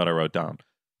this is the note I wrote down.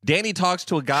 Danny talks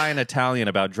to a guy in Italian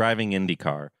about driving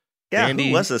IndyCar. Yeah, Danny,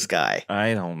 who was this guy?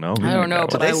 I don't know. I don't know,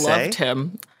 but I loved say?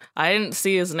 him. I didn't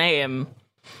see his name.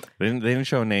 They didn't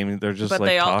show a name. They're just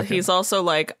But talking. he's also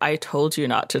like, I told you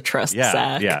not to trust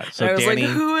Zach. Yeah. So I was Danny,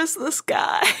 like, who is this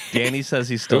guy? Danny says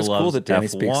he It still was loves cool that Danny F1.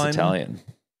 speaks Italian.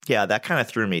 Yeah, that kind of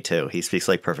threw me too. He speaks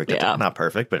like perfect, not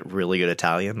perfect, but really good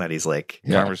Italian. That he's like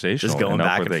Conversational, just going enough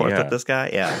back where and they- forth yeah. with this guy.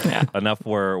 Yeah, Enough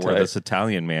where Right. this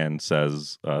Italian man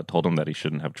says told him that he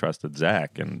shouldn't have trusted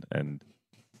Zach, and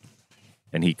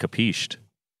he capished.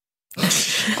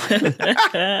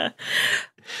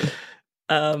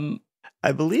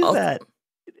 I believe that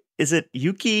is it.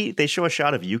 Yuki. They show a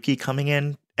shot of Yuki coming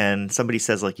in, and somebody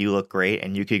says like, "You look great,"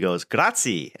 and Yuki goes,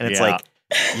 "Grazie," and it's Yeah. like,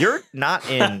 you're not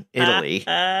in Italy.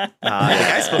 The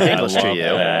guy spoke English to love you.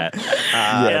 that.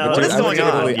 Yeah, what but is I went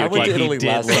going to on? Italy, I went to He Italy did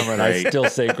last look summer, and I great. still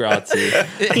say grazie.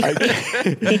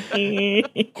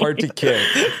 Hard to kick.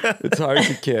 It's hard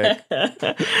to kick.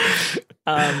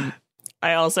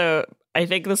 I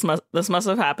think this must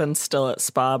have happened still at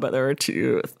Spa, but there were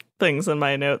two things in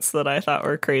my notes that I thought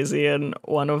were crazy, and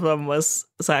one of them was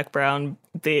Zach Brown.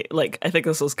 I think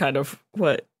this was kind of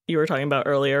what you were talking about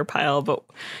earlier, Pyle, but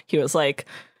he was like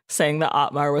saying that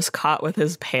Otmar was caught with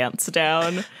his pants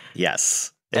down.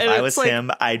 Yes. If And I it's was like-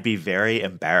 him, I'd be very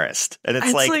embarrassed. And it's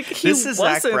It's like like, he this is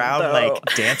Zach wasn't, Brown though. like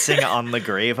dancing on the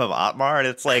grave of Otmar, and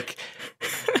it's like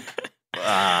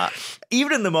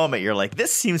even in the moment you're like,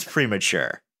 this seems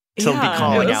premature to Yeah, be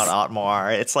calling it was- out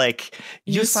Otmar. It's like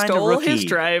you signed a stole rookie. his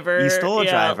driver. You stole a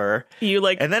Yeah. driver. You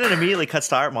like And then it immediately cuts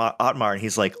to Otmar, and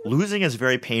he's like, losing is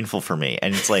very painful for me.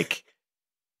 And it's like,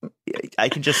 I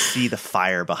can just see the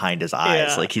fire behind his eyes.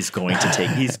 Yeah. Like he's going to get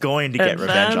And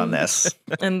revenge then- on this.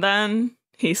 And then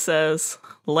he says,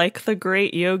 like the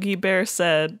great Yogi Bear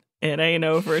said, it ain't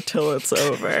over till it's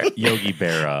over. Yogi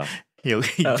Berra.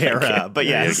 Yogi Oh, thank Berra. you. But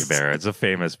Yeah, yes. Yogi Berra. It's a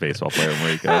famous baseball player in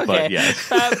Rico. Okay. But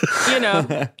yes. I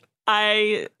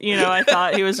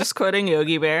thought he was just quoting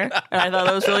Yogi Bear, and I thought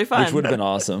that was really fun. Which would have been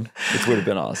awesome.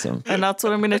 And that's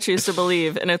what I'm going to choose to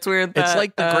believe. And it's weird that It's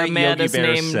like the great man Yogi is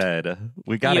Bear named said,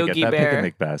 we got to get Yogi that Bear.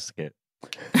 picnic basket.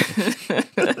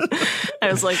 I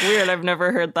was like, weird. I've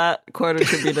never heard that quote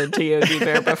attributed to Yogi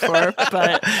Bear before,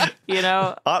 but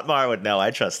Otmar would know.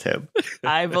 I trust him.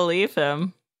 I believe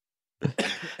him.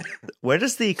 Where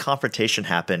does the confrontation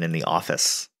happen in the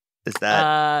office? Is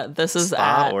that This is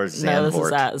Spa at or this is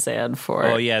Zandvoort? at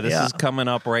Zandvoort. Oh, yeah, this Yeah. is coming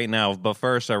up right now. But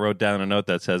first, I wrote down a note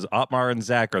that says, Otmar and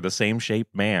Zach are the same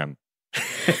shaped man.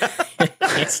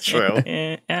 That's true.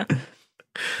 Yeah.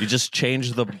 You just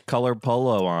change the color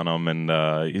polo on them,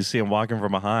 and you see him walking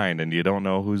from behind, and you don't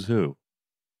know who's who.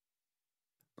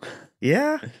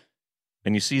 Yeah.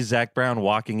 And you see Zach Brown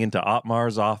walking into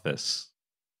Otmar's office.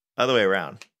 Other way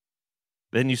around.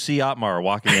 Then you see Otmar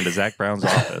walking into Zach Brown's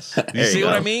office. You There you see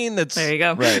what go. I mean? That's There you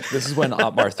go. Right. This is when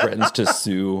Otmar threatens to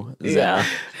sue Yeah.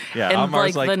 Zach. Yeah, In,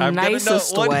 Otmar's like, the I'm gonna know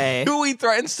nicest what- way. Who he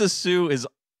threatens to sue is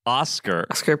Oscar.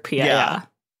 Oscar Pia. Yeah.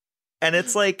 And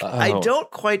it's like, I Oh. don't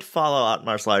quite follow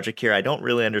Otmar's logic here. I don't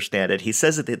really understand it. He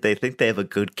says that they think they have a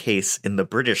good case in the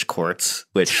British courts,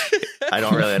 which I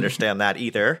don't really understand that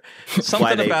either.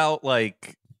 Something they- about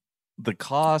like the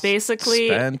cost Basically,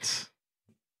 spent.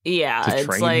 Yeah, To it's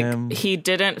train like him. he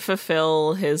didn't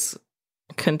fulfill his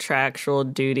contractual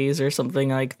duties or something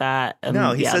like that. And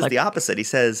No, he yeah, says like, the opposite. He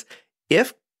says,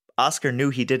 if Oscar knew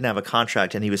he didn't have a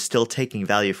contract and he was still taking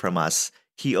value from us,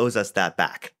 he owes us that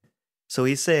back. So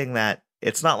he's saying that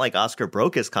it's not like Oscar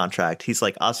broke his contract. He's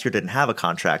like, Oscar didn't have a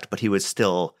contract, but he was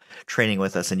still training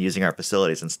with us and using our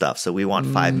facilities and stuff. So we want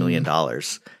 $5 million.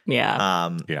 yeah.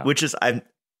 Yeah. Which is,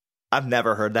 I've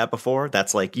never heard that before.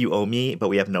 That's like, you owe me, but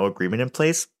we have no agreement in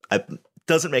place.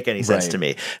 Doesn't make any sense Right. to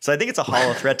me. So I think it's a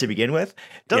hollow threat to begin with.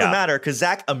 Doesn't Yeah. matter because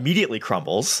Zach immediately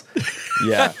crumbles.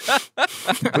 Yeah.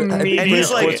 And British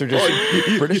he's like, courts are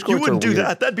just British you courts wouldn't are do weird.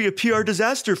 that. That'd be a PR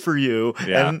disaster for you.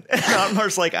 Yeah. And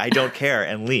Otmar's like, I don't care,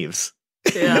 and leaves.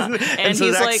 Yeah. And And so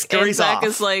he's Zach like, and scurries Zach off.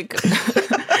 is like,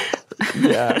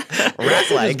 Yeah.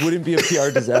 Rat-like. This wouldn't be a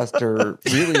PR disaster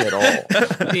really at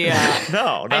all. yeah.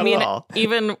 No, not I mean, at all.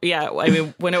 even,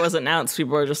 when it was announced,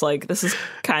 people were just like, this is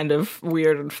kind of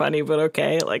weird and funny, but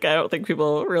okay. Like, I don't think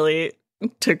people really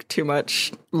looked too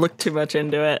much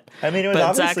into it. I mean, it was but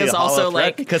obviously Zach is a hollow also threat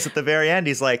like, because at the very end,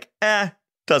 he's like,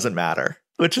 doesn't matter.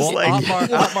 Which is Well, like,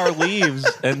 Otmar leaves,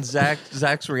 and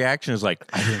Zach's reaction is like,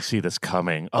 "I didn't see this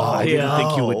coming. Oh, I didn't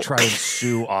think you would try and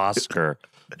sue Oscar.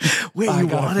 wait, I you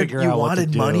gotta figure out what to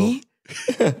do." money?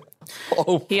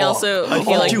 Oh, he fuck. also, I he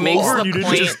fucked like you makes over the and you didn't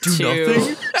point just do to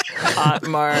nothing?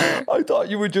 Otmar. I thought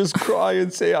you would just cry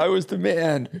and say I was the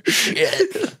man.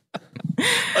 Shit.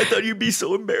 I thought you'd be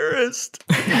so embarrassed.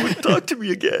 You wouldn't talk to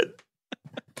me again.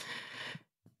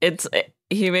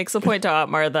 He makes a point to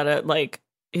Otmar that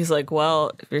he's like,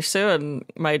 well, if you're suing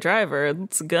my driver,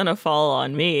 it's gonna fall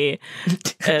on me.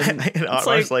 And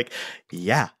Otmar's like,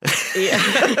 yeah.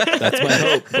 That's my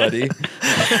hope, buddy.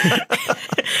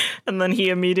 And then he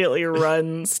immediately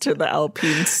runs to the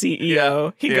Alpine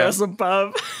CEO. He goes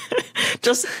above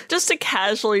just to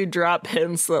casually drop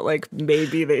hints that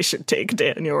maybe they should take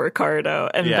Daniel Ricciardo,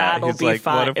 and that'll be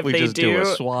fine. What if we they just do a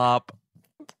swap?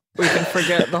 We can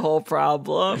forget the whole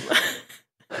problem.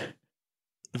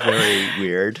 Very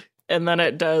weird. And then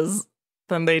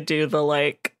then they do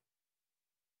the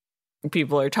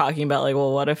people are talking about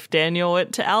well, what if Daniel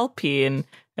went to Alpine?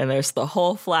 And there's the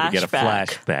whole flashback. We get a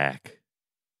flashback.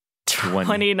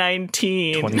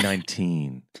 2019.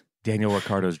 2019. Daniel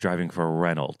Ricciardo's driving for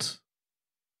Renault.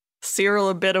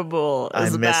 Cyril Abiteboul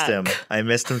is missed back. him. I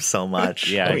missed him so much.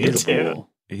 Yeah, me too.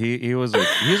 He was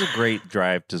a great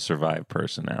Drive to Survive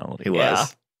personality. He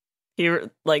was. He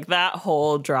that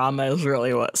whole drama is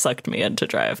really what sucked me into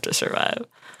Drive to Survive.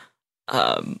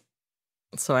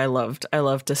 So I loved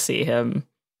to see him.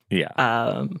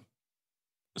 Yeah.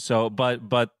 So,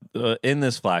 but in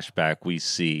this flashback, we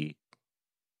see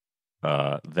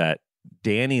that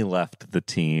Danny left the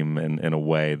team in a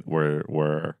way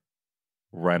where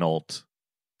Renault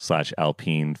 /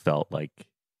 Alpine felt like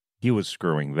he was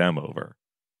screwing them over.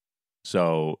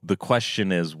 So the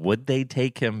question is, would they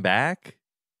take him back?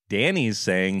 Danny's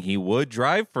saying he would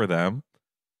drive for them,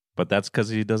 but that's because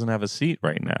he doesn't have a seat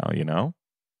right now, you know?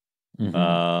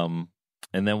 Mm-hmm.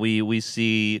 And then we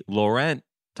see Laurent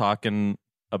talking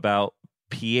about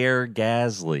Pierre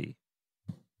Gasly.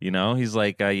 You know, he's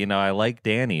like, I like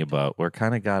Danny, but we're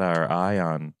kind of got our eye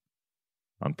on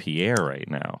Pierre right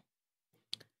now.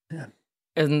 Yeah.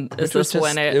 And is this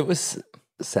when it was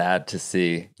sad to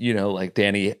see,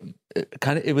 Danny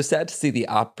it was sad to see the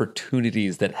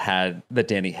opportunities that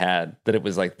Danny had, that it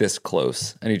was this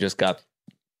close, and he just got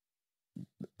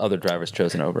other drivers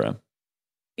chosen over him.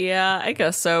 Yeah, I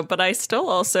guess so. But I still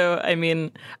also, I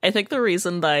think the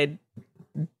reason that I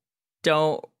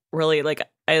don't really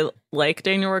I like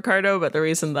Daniel Ricciardo, but the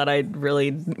reason that I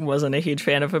really wasn't a huge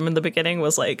fan of him in the beginning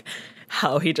was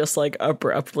how he just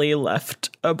abruptly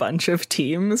left a bunch of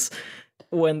teams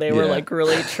when they were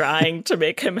really trying to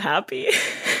make him happy.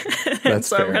 And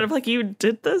so fair. I'm kind of you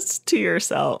did this to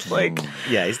yourself.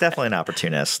 Yeah, he's definitely an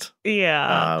opportunist.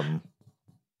 Yeah.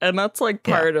 And that's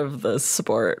part of the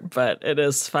sport, but it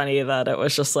is funny that it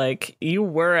was just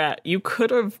you could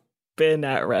have been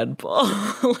at Red Bull.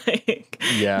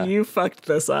 You fucked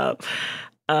this up.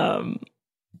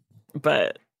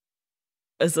 But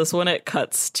is this when it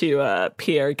cuts to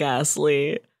Pierre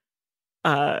Gasly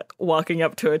walking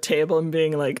up to a table and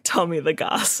being tell me the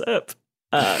gossip?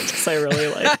 Because I really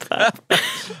like that.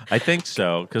 I think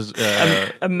so, because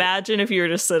imagine if you were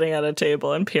just sitting at a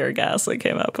table and Pierre Gasly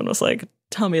came up and was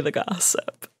tell me the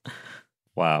gossip.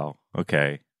 Wow.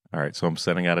 Okay. All right. So I'm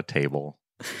sitting at a table,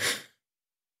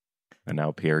 and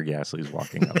now Pierre Gasly's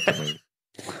walking up to me,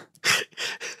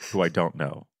 who I don't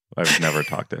know. I've never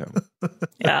talked to him.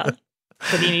 Yeah,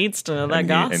 but he needs to know that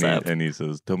gossip. And he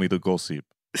says, "Tell me the gossip."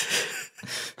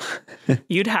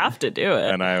 You'd have to do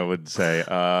it, and I would say,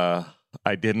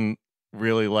 "I didn't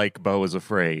really like Beau is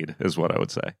Afraid," is what I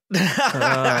would say.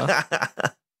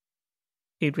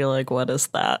 He'd be like, "What is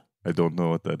that?" I don't know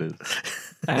what that is.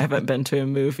 I haven't been to a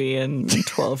movie in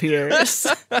 12 years.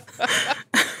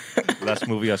 Last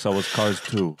movie I saw was Cars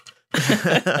 2.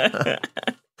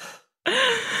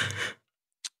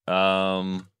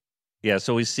 Yeah,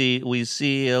 so we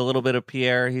see a little bit of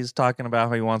Pierre. He's talking about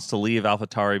how he wants to leave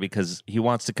AlphaTauri because he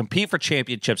wants to compete for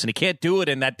championships, and he can't do it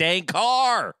in that dang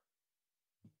car.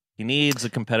 He needs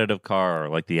a competitive car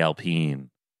like the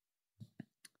Alpine.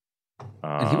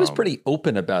 And he was pretty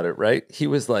open about it, right? He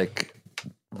was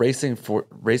racing for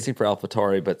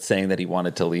AlphaTauri, but saying that he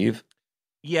wanted to leave.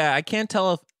 Yeah, I can't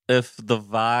tell if the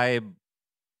vibe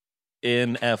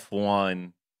in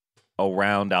F1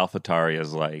 around AlphaTauri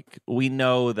is we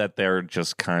know that they're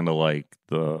just kind of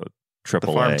the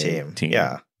AAA farm team.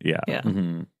 Yeah.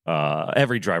 Mm-hmm.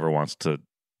 Every driver wants to.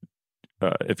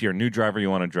 If you're a new driver,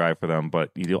 you want to drive for them, but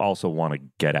you also want to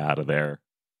get out of there,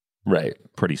 right?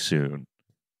 Pretty soon.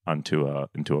 Into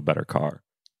a better car,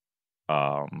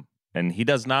 and he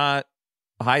does not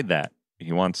hide that.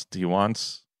 He wants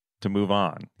to move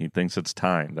on. He thinks it's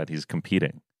time that he's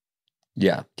competing.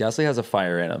 Yeah, Gasly has a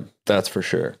fire in him. That's for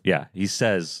sure. Yeah, he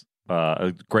says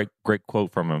a great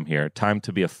quote from him here: "Time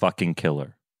to be a fucking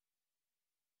killer."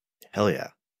 Hell yeah!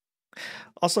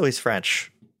 Also, he's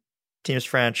French. Team's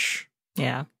French.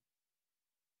 Yeah.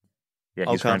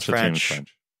 Yeah, he's Ocon's French.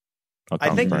 French.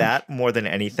 Ocon's I think French. that more than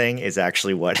anything is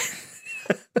actually what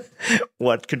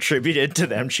what contributed to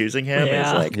them choosing him. Is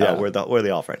Yeah. like, Yeah. oh, we're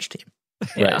the all French team.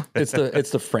 Yeah. Right.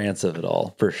 It's the France of it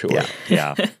all for sure. Yeah.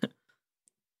 Yeah.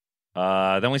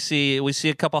 Then we see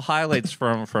a couple highlights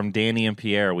from Danny and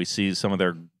Pierre. We see some of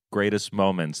their greatest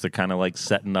moments. They're kind of like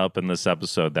setting up in this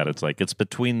episode that it's like it's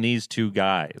between these two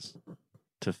guys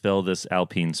to fill this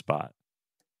Alpine spot.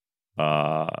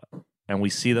 And we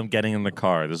see them getting in the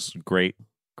car. This is great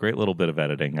little bit of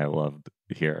editing I loved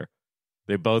here.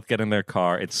 They both get in their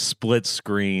car. It's split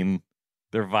screen.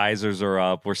 Their visors are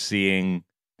up. We're seeing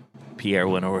Pierre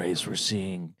win a race. We're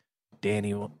seeing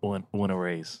Danny win a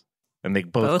race. And they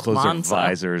both close Monza. their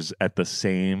visors at the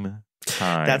same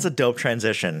time. That's a dope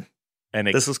transition. And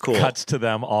it This is cool. cuts to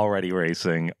them already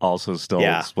racing, also still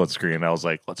Yeah. split screen. I was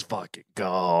like, let's fucking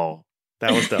go.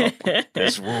 That was dope.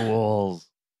 This rules.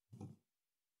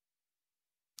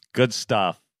 Good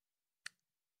stuff.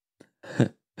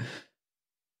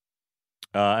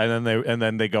 And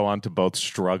then they go on to both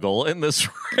struggle in this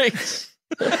race.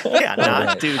 Yeah, not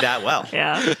Right. do that well.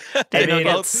 Yeah. They Danny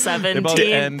both- gets 17. both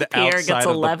end Pierre outside gets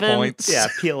of the 11. points. Yeah,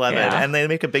 P11, Yeah. and they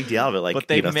make a big deal of it. Like, But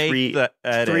they make three the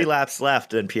edit. 3 laps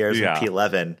left, and Pierre's Yeah. in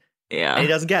P11, Yeah. and he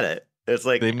doesn't get it. It's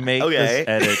like, They make okay, this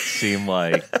edit seem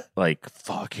like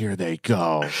fuck, here they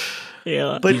go.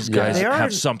 Yeah. but These guys they are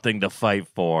have something to fight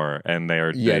for, and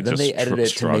Yeah, then just they edited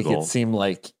it to make struggle. it seem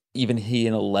like even he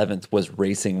in 11th was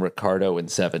racing Ricardo in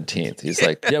 17th. He's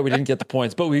like, yeah, we didn't get the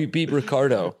points, but we beat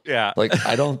Ricardo. Yeah. Like,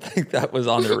 I don't think that was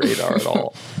on the radar at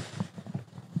all.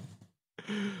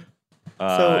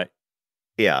 So-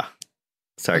 yeah.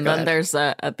 Sorry, And go then ahead. there's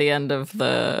at the end of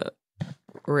the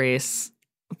race,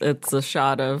 it's a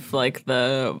shot of like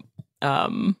the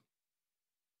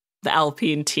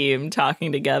Alpine team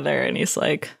talking together, and he's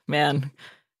like, "Man,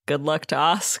 good luck to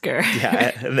Oscar."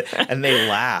 Yeah, and they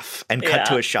laugh and cut Yeah.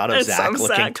 to a shot of It's Zach some looking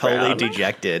Zach totally Brown.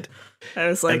 dejected, I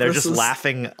was like, and they're this just is-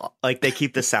 laughing. Like they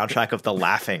keep the soundtrack of the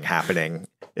laughing happening.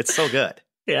 It's so good.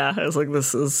 Yeah, I was like,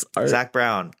 this is art. Zach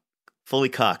Brown, fully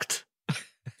cucked.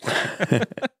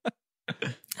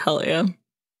 Hell yeah.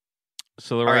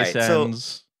 So the All race right, so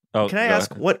ends. Oh, Can I go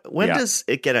ask ahead. when Yeah. does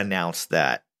it get announced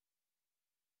that?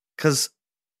 Because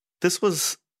this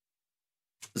was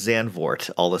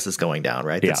Zandvoort. All this is going down,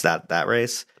 right? Yeah. It's that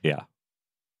race. Yeah.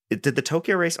 Did the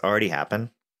Tokyo race already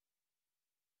happen,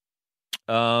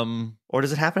 or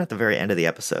does it happen at the very end of the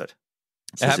episode?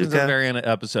 It happens at Suzuka? the very end of the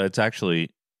episode. It's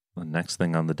actually the next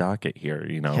thing on the docket here.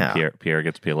 You know, Yeah. Pierre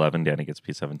gets P11, Danny gets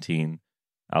P17.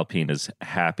 Alpine is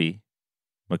happy.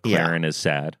 McLaren is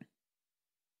sad.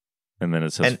 And then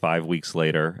it says And- 5 weeks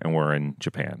later, and we're in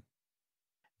Japan.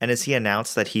 And has he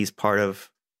announced that he's part of?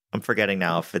 I'm forgetting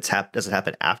now if it's does it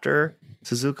happen after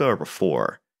Suzuka or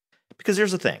before? Because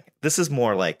here's the thing. This is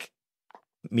more like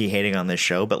me hating on this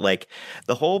show, but like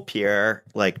the whole Pierre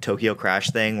like Tokyo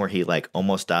crash thing where he like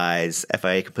almost dies,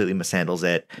 FIA completely mishandles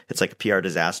it. It's like a PR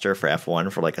disaster for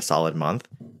F1 for like a solid month.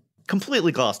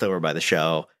 Completely glossed over by the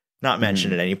show, not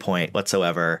mentioned at any point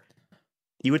whatsoever.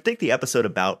 You would think the episode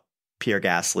about Pierre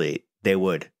Gasly, they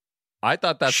would I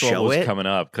thought that's what Show was it? coming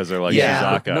up because they're like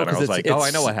Yeah. Suzuka, No, and I 'cause was like, it's- oh, I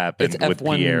know what happened It's with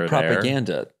F1 Pierre there.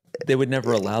 propaganda. They would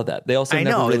never allow that. They also I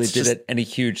never know, really it's did just- it any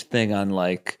huge thing on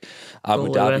like Abu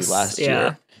The Dhabi Lewis, last yeah.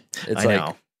 year. It's I like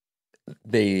know.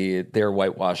 they're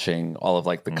whitewashing all of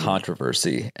like the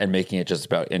controversy and making it just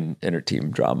about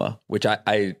inter-team drama, which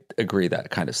I agree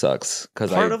that kind of sucks. Because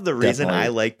Part of the reason I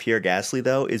like Pierre Gasly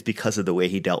though is because of the way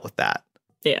he dealt with that.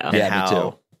 Yeah. And Yeah, me how,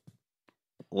 too.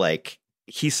 Like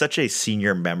he's such a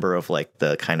senior member of like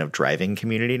the kind of driving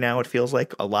community now. It feels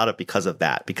like a lot of because of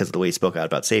that, because of the way he spoke out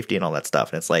about safety and all that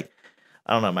stuff. And it's like,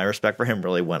 I don't know, my respect for him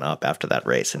really went up after that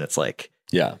race. And it's like,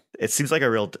 Yeah. it seems like a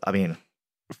real, I mean,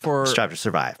 For strive to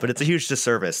survive, but it's a huge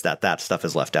disservice that that stuff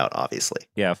is left out. Obviously,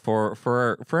 Yeah, for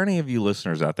any of you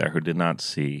listeners out there who did not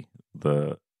see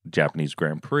the Japanese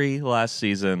Grand Prix last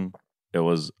season, it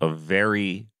was a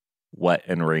very wet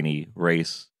and rainy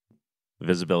race.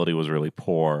 Visibility was really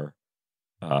poor.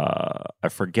 I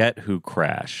forget who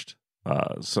crashed.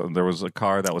 So there was a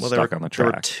car that was stuck on the There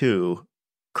were track. 2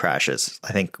 crashes,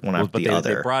 I think, one Well, after but the they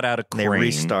other. brought out a and they crane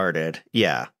restarted.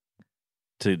 Yeah,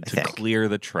 to think. clear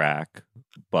the track,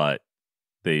 but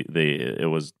it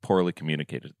was poorly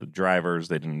communicated. The drivers,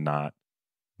 they did not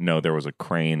know there was a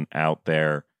crane out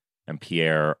there, and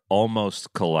Pierre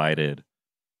almost collided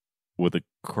with a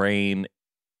crane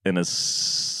in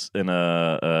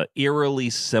a eerily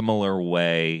similar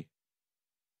way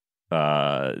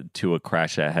to a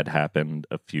crash that had happened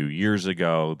a few years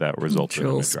ago that resulted in a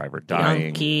Jules driver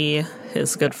dying. Bianchi,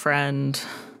 his good friend.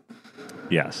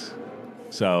 Yes.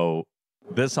 So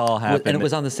This all happened, and it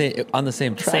was on the same track.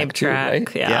 Same too, track,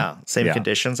 right? yeah. Same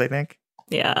conditions, I think.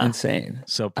 Yeah. Insane.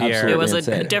 So Pierre, Absolutely It was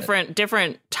insane. a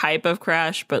different type of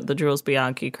crash, but the Jules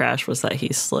Bianchi crash was that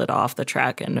he slid off the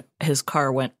track and his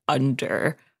car went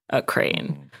under a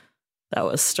crane that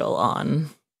was still on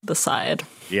the side.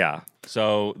 Yeah.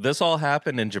 So this all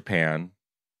happened in Japan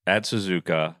at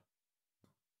Suzuka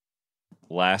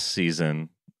last season,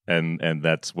 and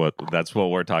that's what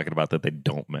we're talking about that they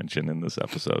don't mention in this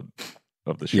episode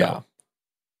of the show. Yeah.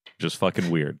 Just fucking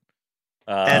weird.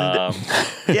 And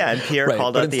and Pierre Right,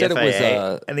 called but out the instead it FIA,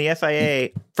 was, and the FIA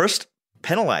first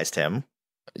penalized him,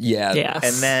 Yeah. Yes.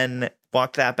 and then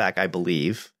walked that back, I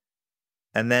believe,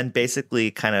 and then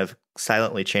basically kind of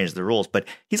silently changed the rules. But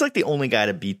he's like the only guy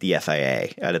to beat the FIA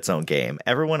at its own game.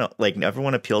 Everyone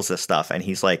appeals this stuff, and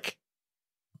he's like,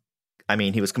 I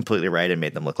mean, he was completely right and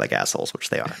made them look like assholes, which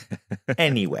they are.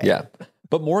 Anyway. Yeah.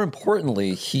 But more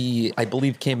importantly, he, I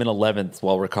believe, came in 11th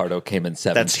while Ricardo came in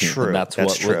 17th. That's true. And That's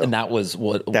what, true. And that was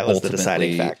what That was the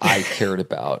deciding ultimately factor. I cared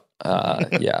about.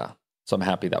 Yeah. So I'm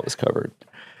happy that was covered.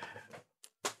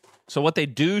 So what they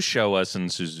do show us in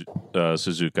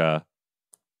Suzuka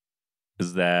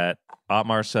is that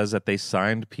Otmar says that they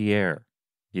signed Pierre.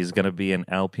 He's going to be an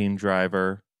Alpine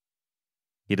driver.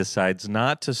 He decides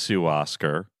not to sue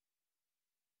Oscar.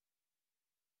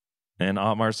 And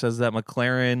Otmar says that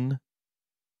McLaren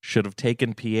should have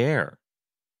taken Pierre.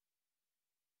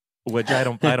 Which I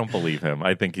don't believe him.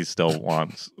 I think he still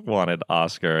wanted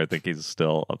Oscar. I think he's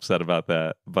still upset about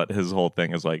that. But his whole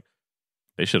thing is like,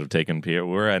 they should have taken Pierre.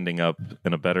 We're ending up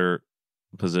in a better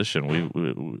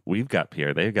position. We've got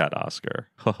Pierre. They've got Oscar.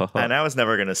 And I was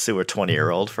never going to sue a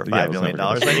 20-year-old for Yeah, I $5 was million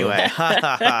never gonna anyway.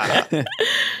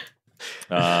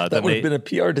 That would have been a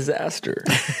PR disaster.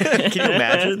 Can you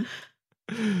imagine?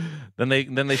 Then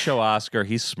they show Oscar.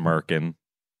 He's smirking,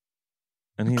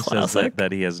 and he says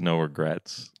that he has no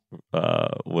regrets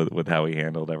with how he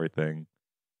handled everything.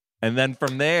 And then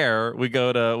from there, we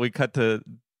cut to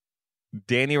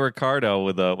Danny Ricciardo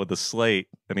with a slate,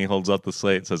 and he holds up the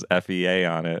slate. It says FEA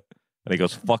on it, and he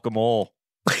goes, "Fuck them all."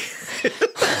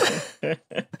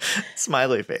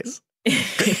 Smiley face.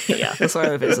 Yeah, the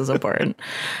smiley face is important.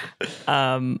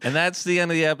 And that's the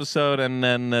end of the episode. And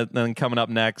then coming up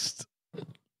next,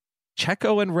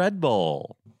 Checo and Red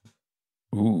Bull.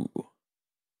 Ooh.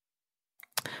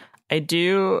 I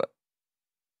do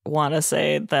want to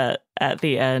say that at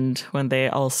the end, when they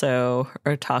also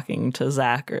are talking to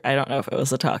Zach, or I don't know if it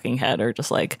was a talking head or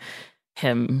just like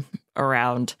him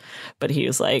around, but he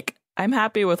was like, I'm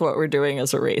happy with what we're doing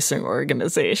as a racing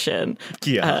organization.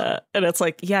 Yeah. And it's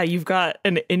like, yeah, you've got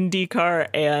an IndyCar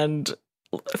and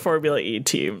Formula E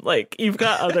team. Like, you've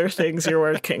got other things you're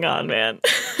working on, man.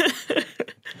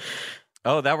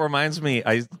 Oh, that reminds me.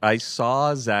 I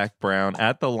saw Zach Brown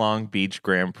at the Long Beach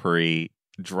Grand Prix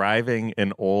driving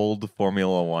an old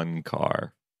Formula One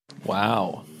car.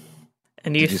 Wow.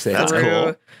 And you Did you say that's threw,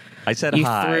 cool? I said you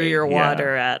hi. threw your Yeah.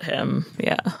 water at him.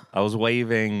 Yeah. I was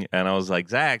waving and I was like,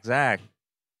 Zach,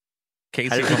 Casey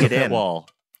How did from you the get pit in? wall.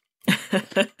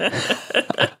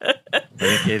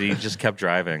 And he just kept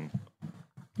driving.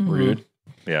 Rude.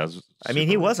 Yeah. It was I mean,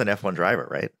 he was an F1 driver,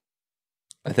 right?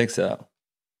 I think so.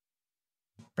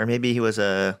 Or maybe he was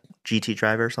a GT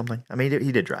driver or something. I mean,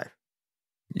 he did drive.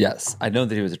 Yes. I know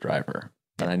that he was a driver,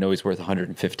 and I know he's worth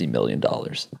 $150 million.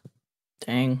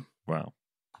 Dang. Wow.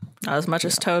 Not as much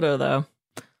as Toto, though.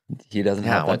 He doesn't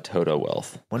Yeah, have that Toto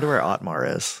wealth. Wonder where Otmar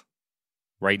is.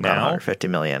 Right About now, $150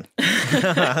 million.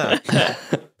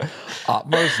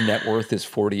 Otmar's net worth is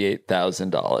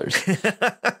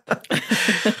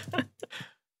 $48,000.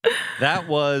 that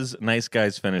was Nice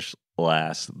Guys Finish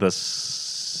Last. The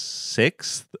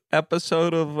 6th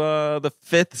episode of the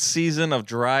 5th season of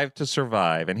Drive to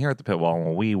Survive. And here at the Pit Wall,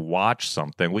 when we watch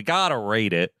something, we got to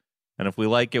rate it. And if we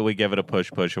like it, we give it a push.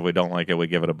 If we don't like it, we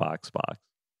give it a box.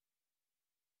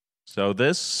 So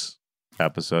this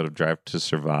episode of Drive to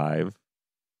Survive,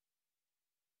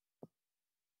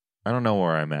 I don't know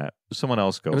where I'm at. Someone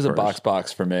else go It was first. a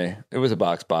box for me. It was a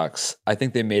box. I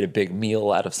think they made a big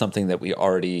meal out of something that we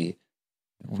already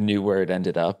knew where it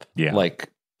ended up. Yeah. Like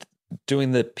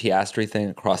doing the Piastri thing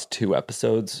across 2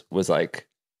 episodes was like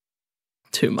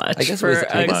Too much. I guess it for, was-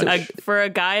 I guess it for a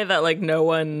guy that like no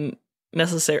one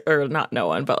necessarily, or not no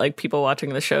one, but like people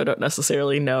watching the show don't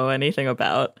necessarily know anything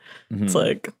about. It's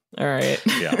like, all right.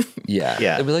 Yeah. yeah.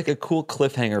 Yeah. It was like a cool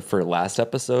cliffhanger for last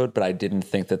episode, but I didn't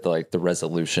think that the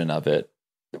resolution of it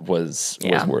was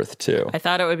Yeah. worth 2. I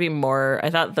thought it would be more, I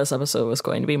thought this episode was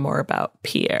going to be more about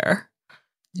Pierre.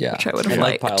 Yeah. Which I would have And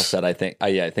like liked. Pyle said, I think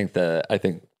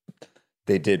they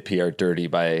they did Pierre dirty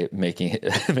by making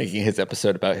his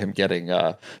episode about him getting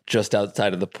just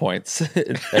outside of the points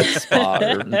at Spa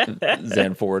or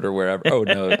Zandvoort or wherever. Oh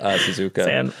no,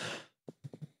 Suzuka.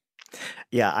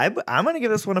 Yeah, I'm going to give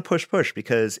this one a push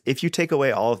because if you take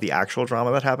away all of the actual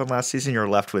drama that happened last season, you're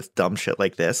left with dumb shit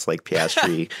like this, like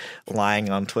Piastri lying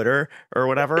on Twitter or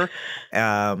whatever.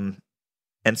 And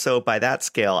so by that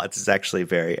scale, it's actually a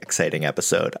very exciting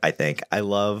episode, I think. I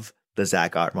love the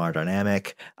Zach Otmar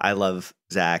dynamic. I love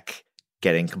Zach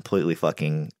getting completely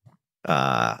fucking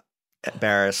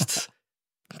embarrassed.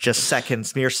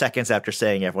 Just mere seconds after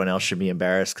saying everyone else should be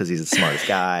embarrassed because he's the smartest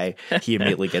guy, he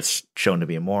immediately gets shown to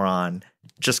be a moron.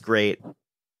 Just great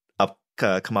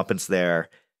comeuppance there.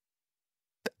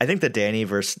 I think the Danny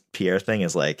versus Pierre thing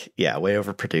is like, yeah, way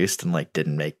overproduced and like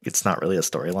it's not really a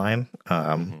storyline.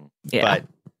 But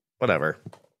whatever.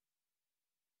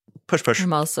 Push.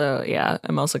 I'm also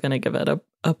gonna give it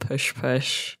a push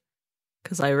because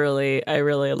I really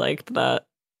liked that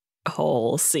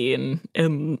whole scene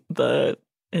in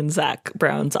Zach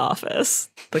Brown's office,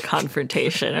 the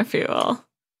confrontation, if you will.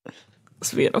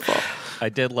 It's beautiful. I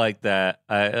did like that.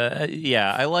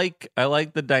 I like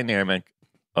the dynamic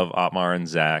of Otmar and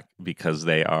Zach because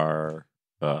they are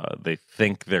they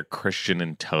think they're Christian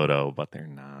and Toto, but they're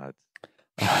not.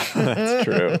 That's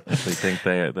true. They think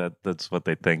that's what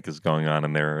they think is going on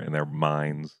in their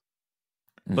minds,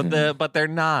 but they're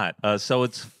not. So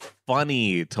it's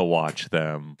funny to watch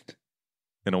them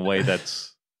in a way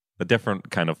that's a different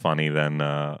kind of funny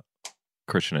than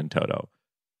Christian and Toto.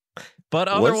 But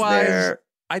otherwise,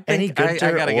 I think I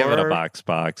gotta give it a box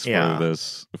for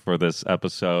this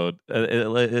episode.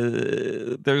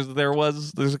 There's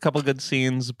a couple good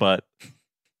scenes, but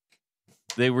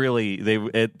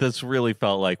this really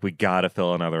felt like we gotta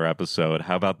fill another episode.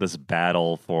 How about this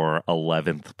battle for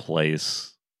 11th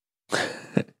place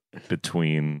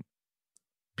between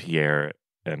Pierre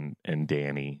and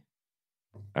Danny?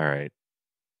 All right,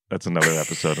 that's another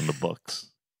episode in the books.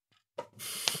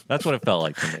 That's what it felt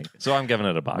like to me. So I'm giving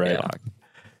it a box. Right.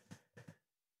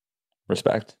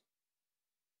 Respect.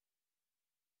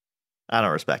 I don't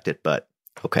respect it, but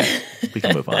okay, we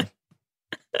can move on.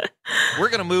 We're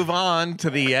going to move on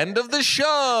to the end of the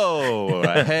show.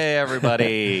 Hey,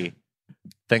 everybody.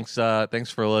 Thanks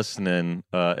for listening.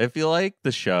 If you like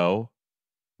the show,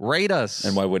 rate us.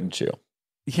 And why wouldn't you?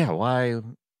 Yeah, why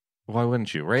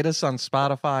wouldn't you? Rate us on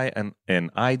Spotify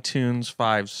and iTunes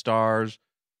 5 stars.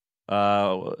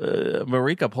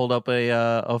 Marika pulled up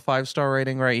a 5-star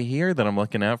rating right here that I'm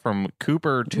looking at from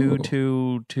Cooper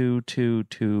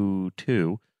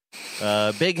 22222.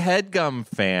 Big Headgum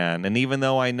fan, and even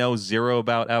though I know zero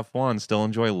about F1, still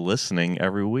enjoy listening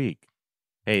every week.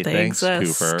 Hey, thanks,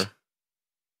 Cooper.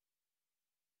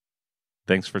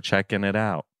 Thanks for checking it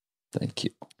out. Thank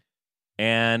you.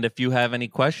 And if you have any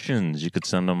questions, you could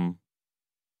send them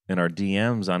in our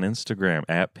DMs on Instagram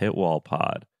at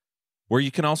PitwallPod, where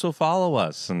you can also follow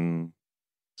us and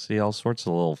see all sorts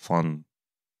of little fun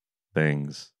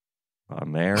things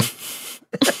on there.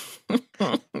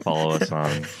 Follow us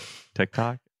on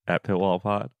TikTok at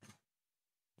PitwallPod.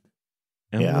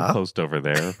 And we'll post over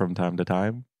there from time to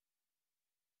time.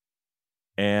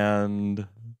 And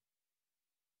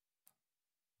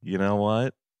you know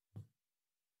what?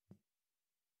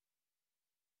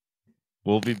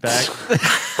 We'll be back.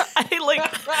 I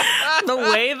like the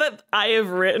way that I have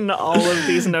written all of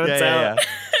these notes out.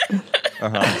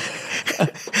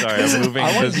 Sorry, I'm moving.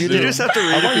 You just have to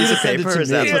read a piece of paper. Is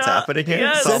that what's happening here?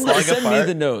 Yes. Send me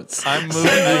the notes. I'm moving.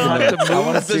 I have to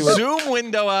move the Zoom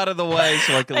window out of the way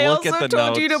so I can look at the notes. I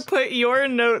also told you to put your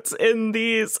notes in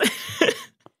these.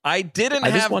 I didn't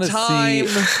have time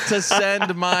to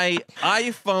send my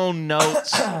iPhone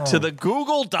notes to the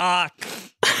Google Doc.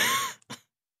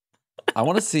 I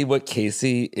want to see what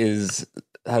Casey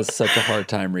has such a hard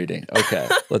time reading. Okay,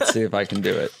 let's see if I can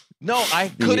do it. No, I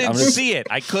couldn't see it.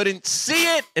 I couldn't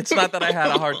see it. It's not that I had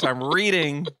a hard time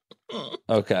reading.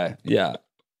 Okay, yeah.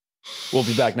 We'll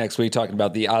be back next week talking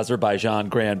about the Azerbaijan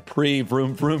Grand Prix.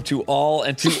 Vroom, vroom to all,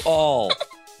 and to all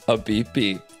a beep,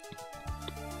 beep.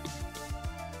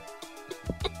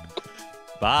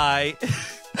 Bye.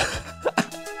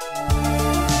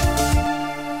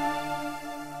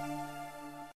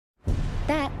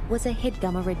 That was a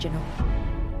HeadGum original.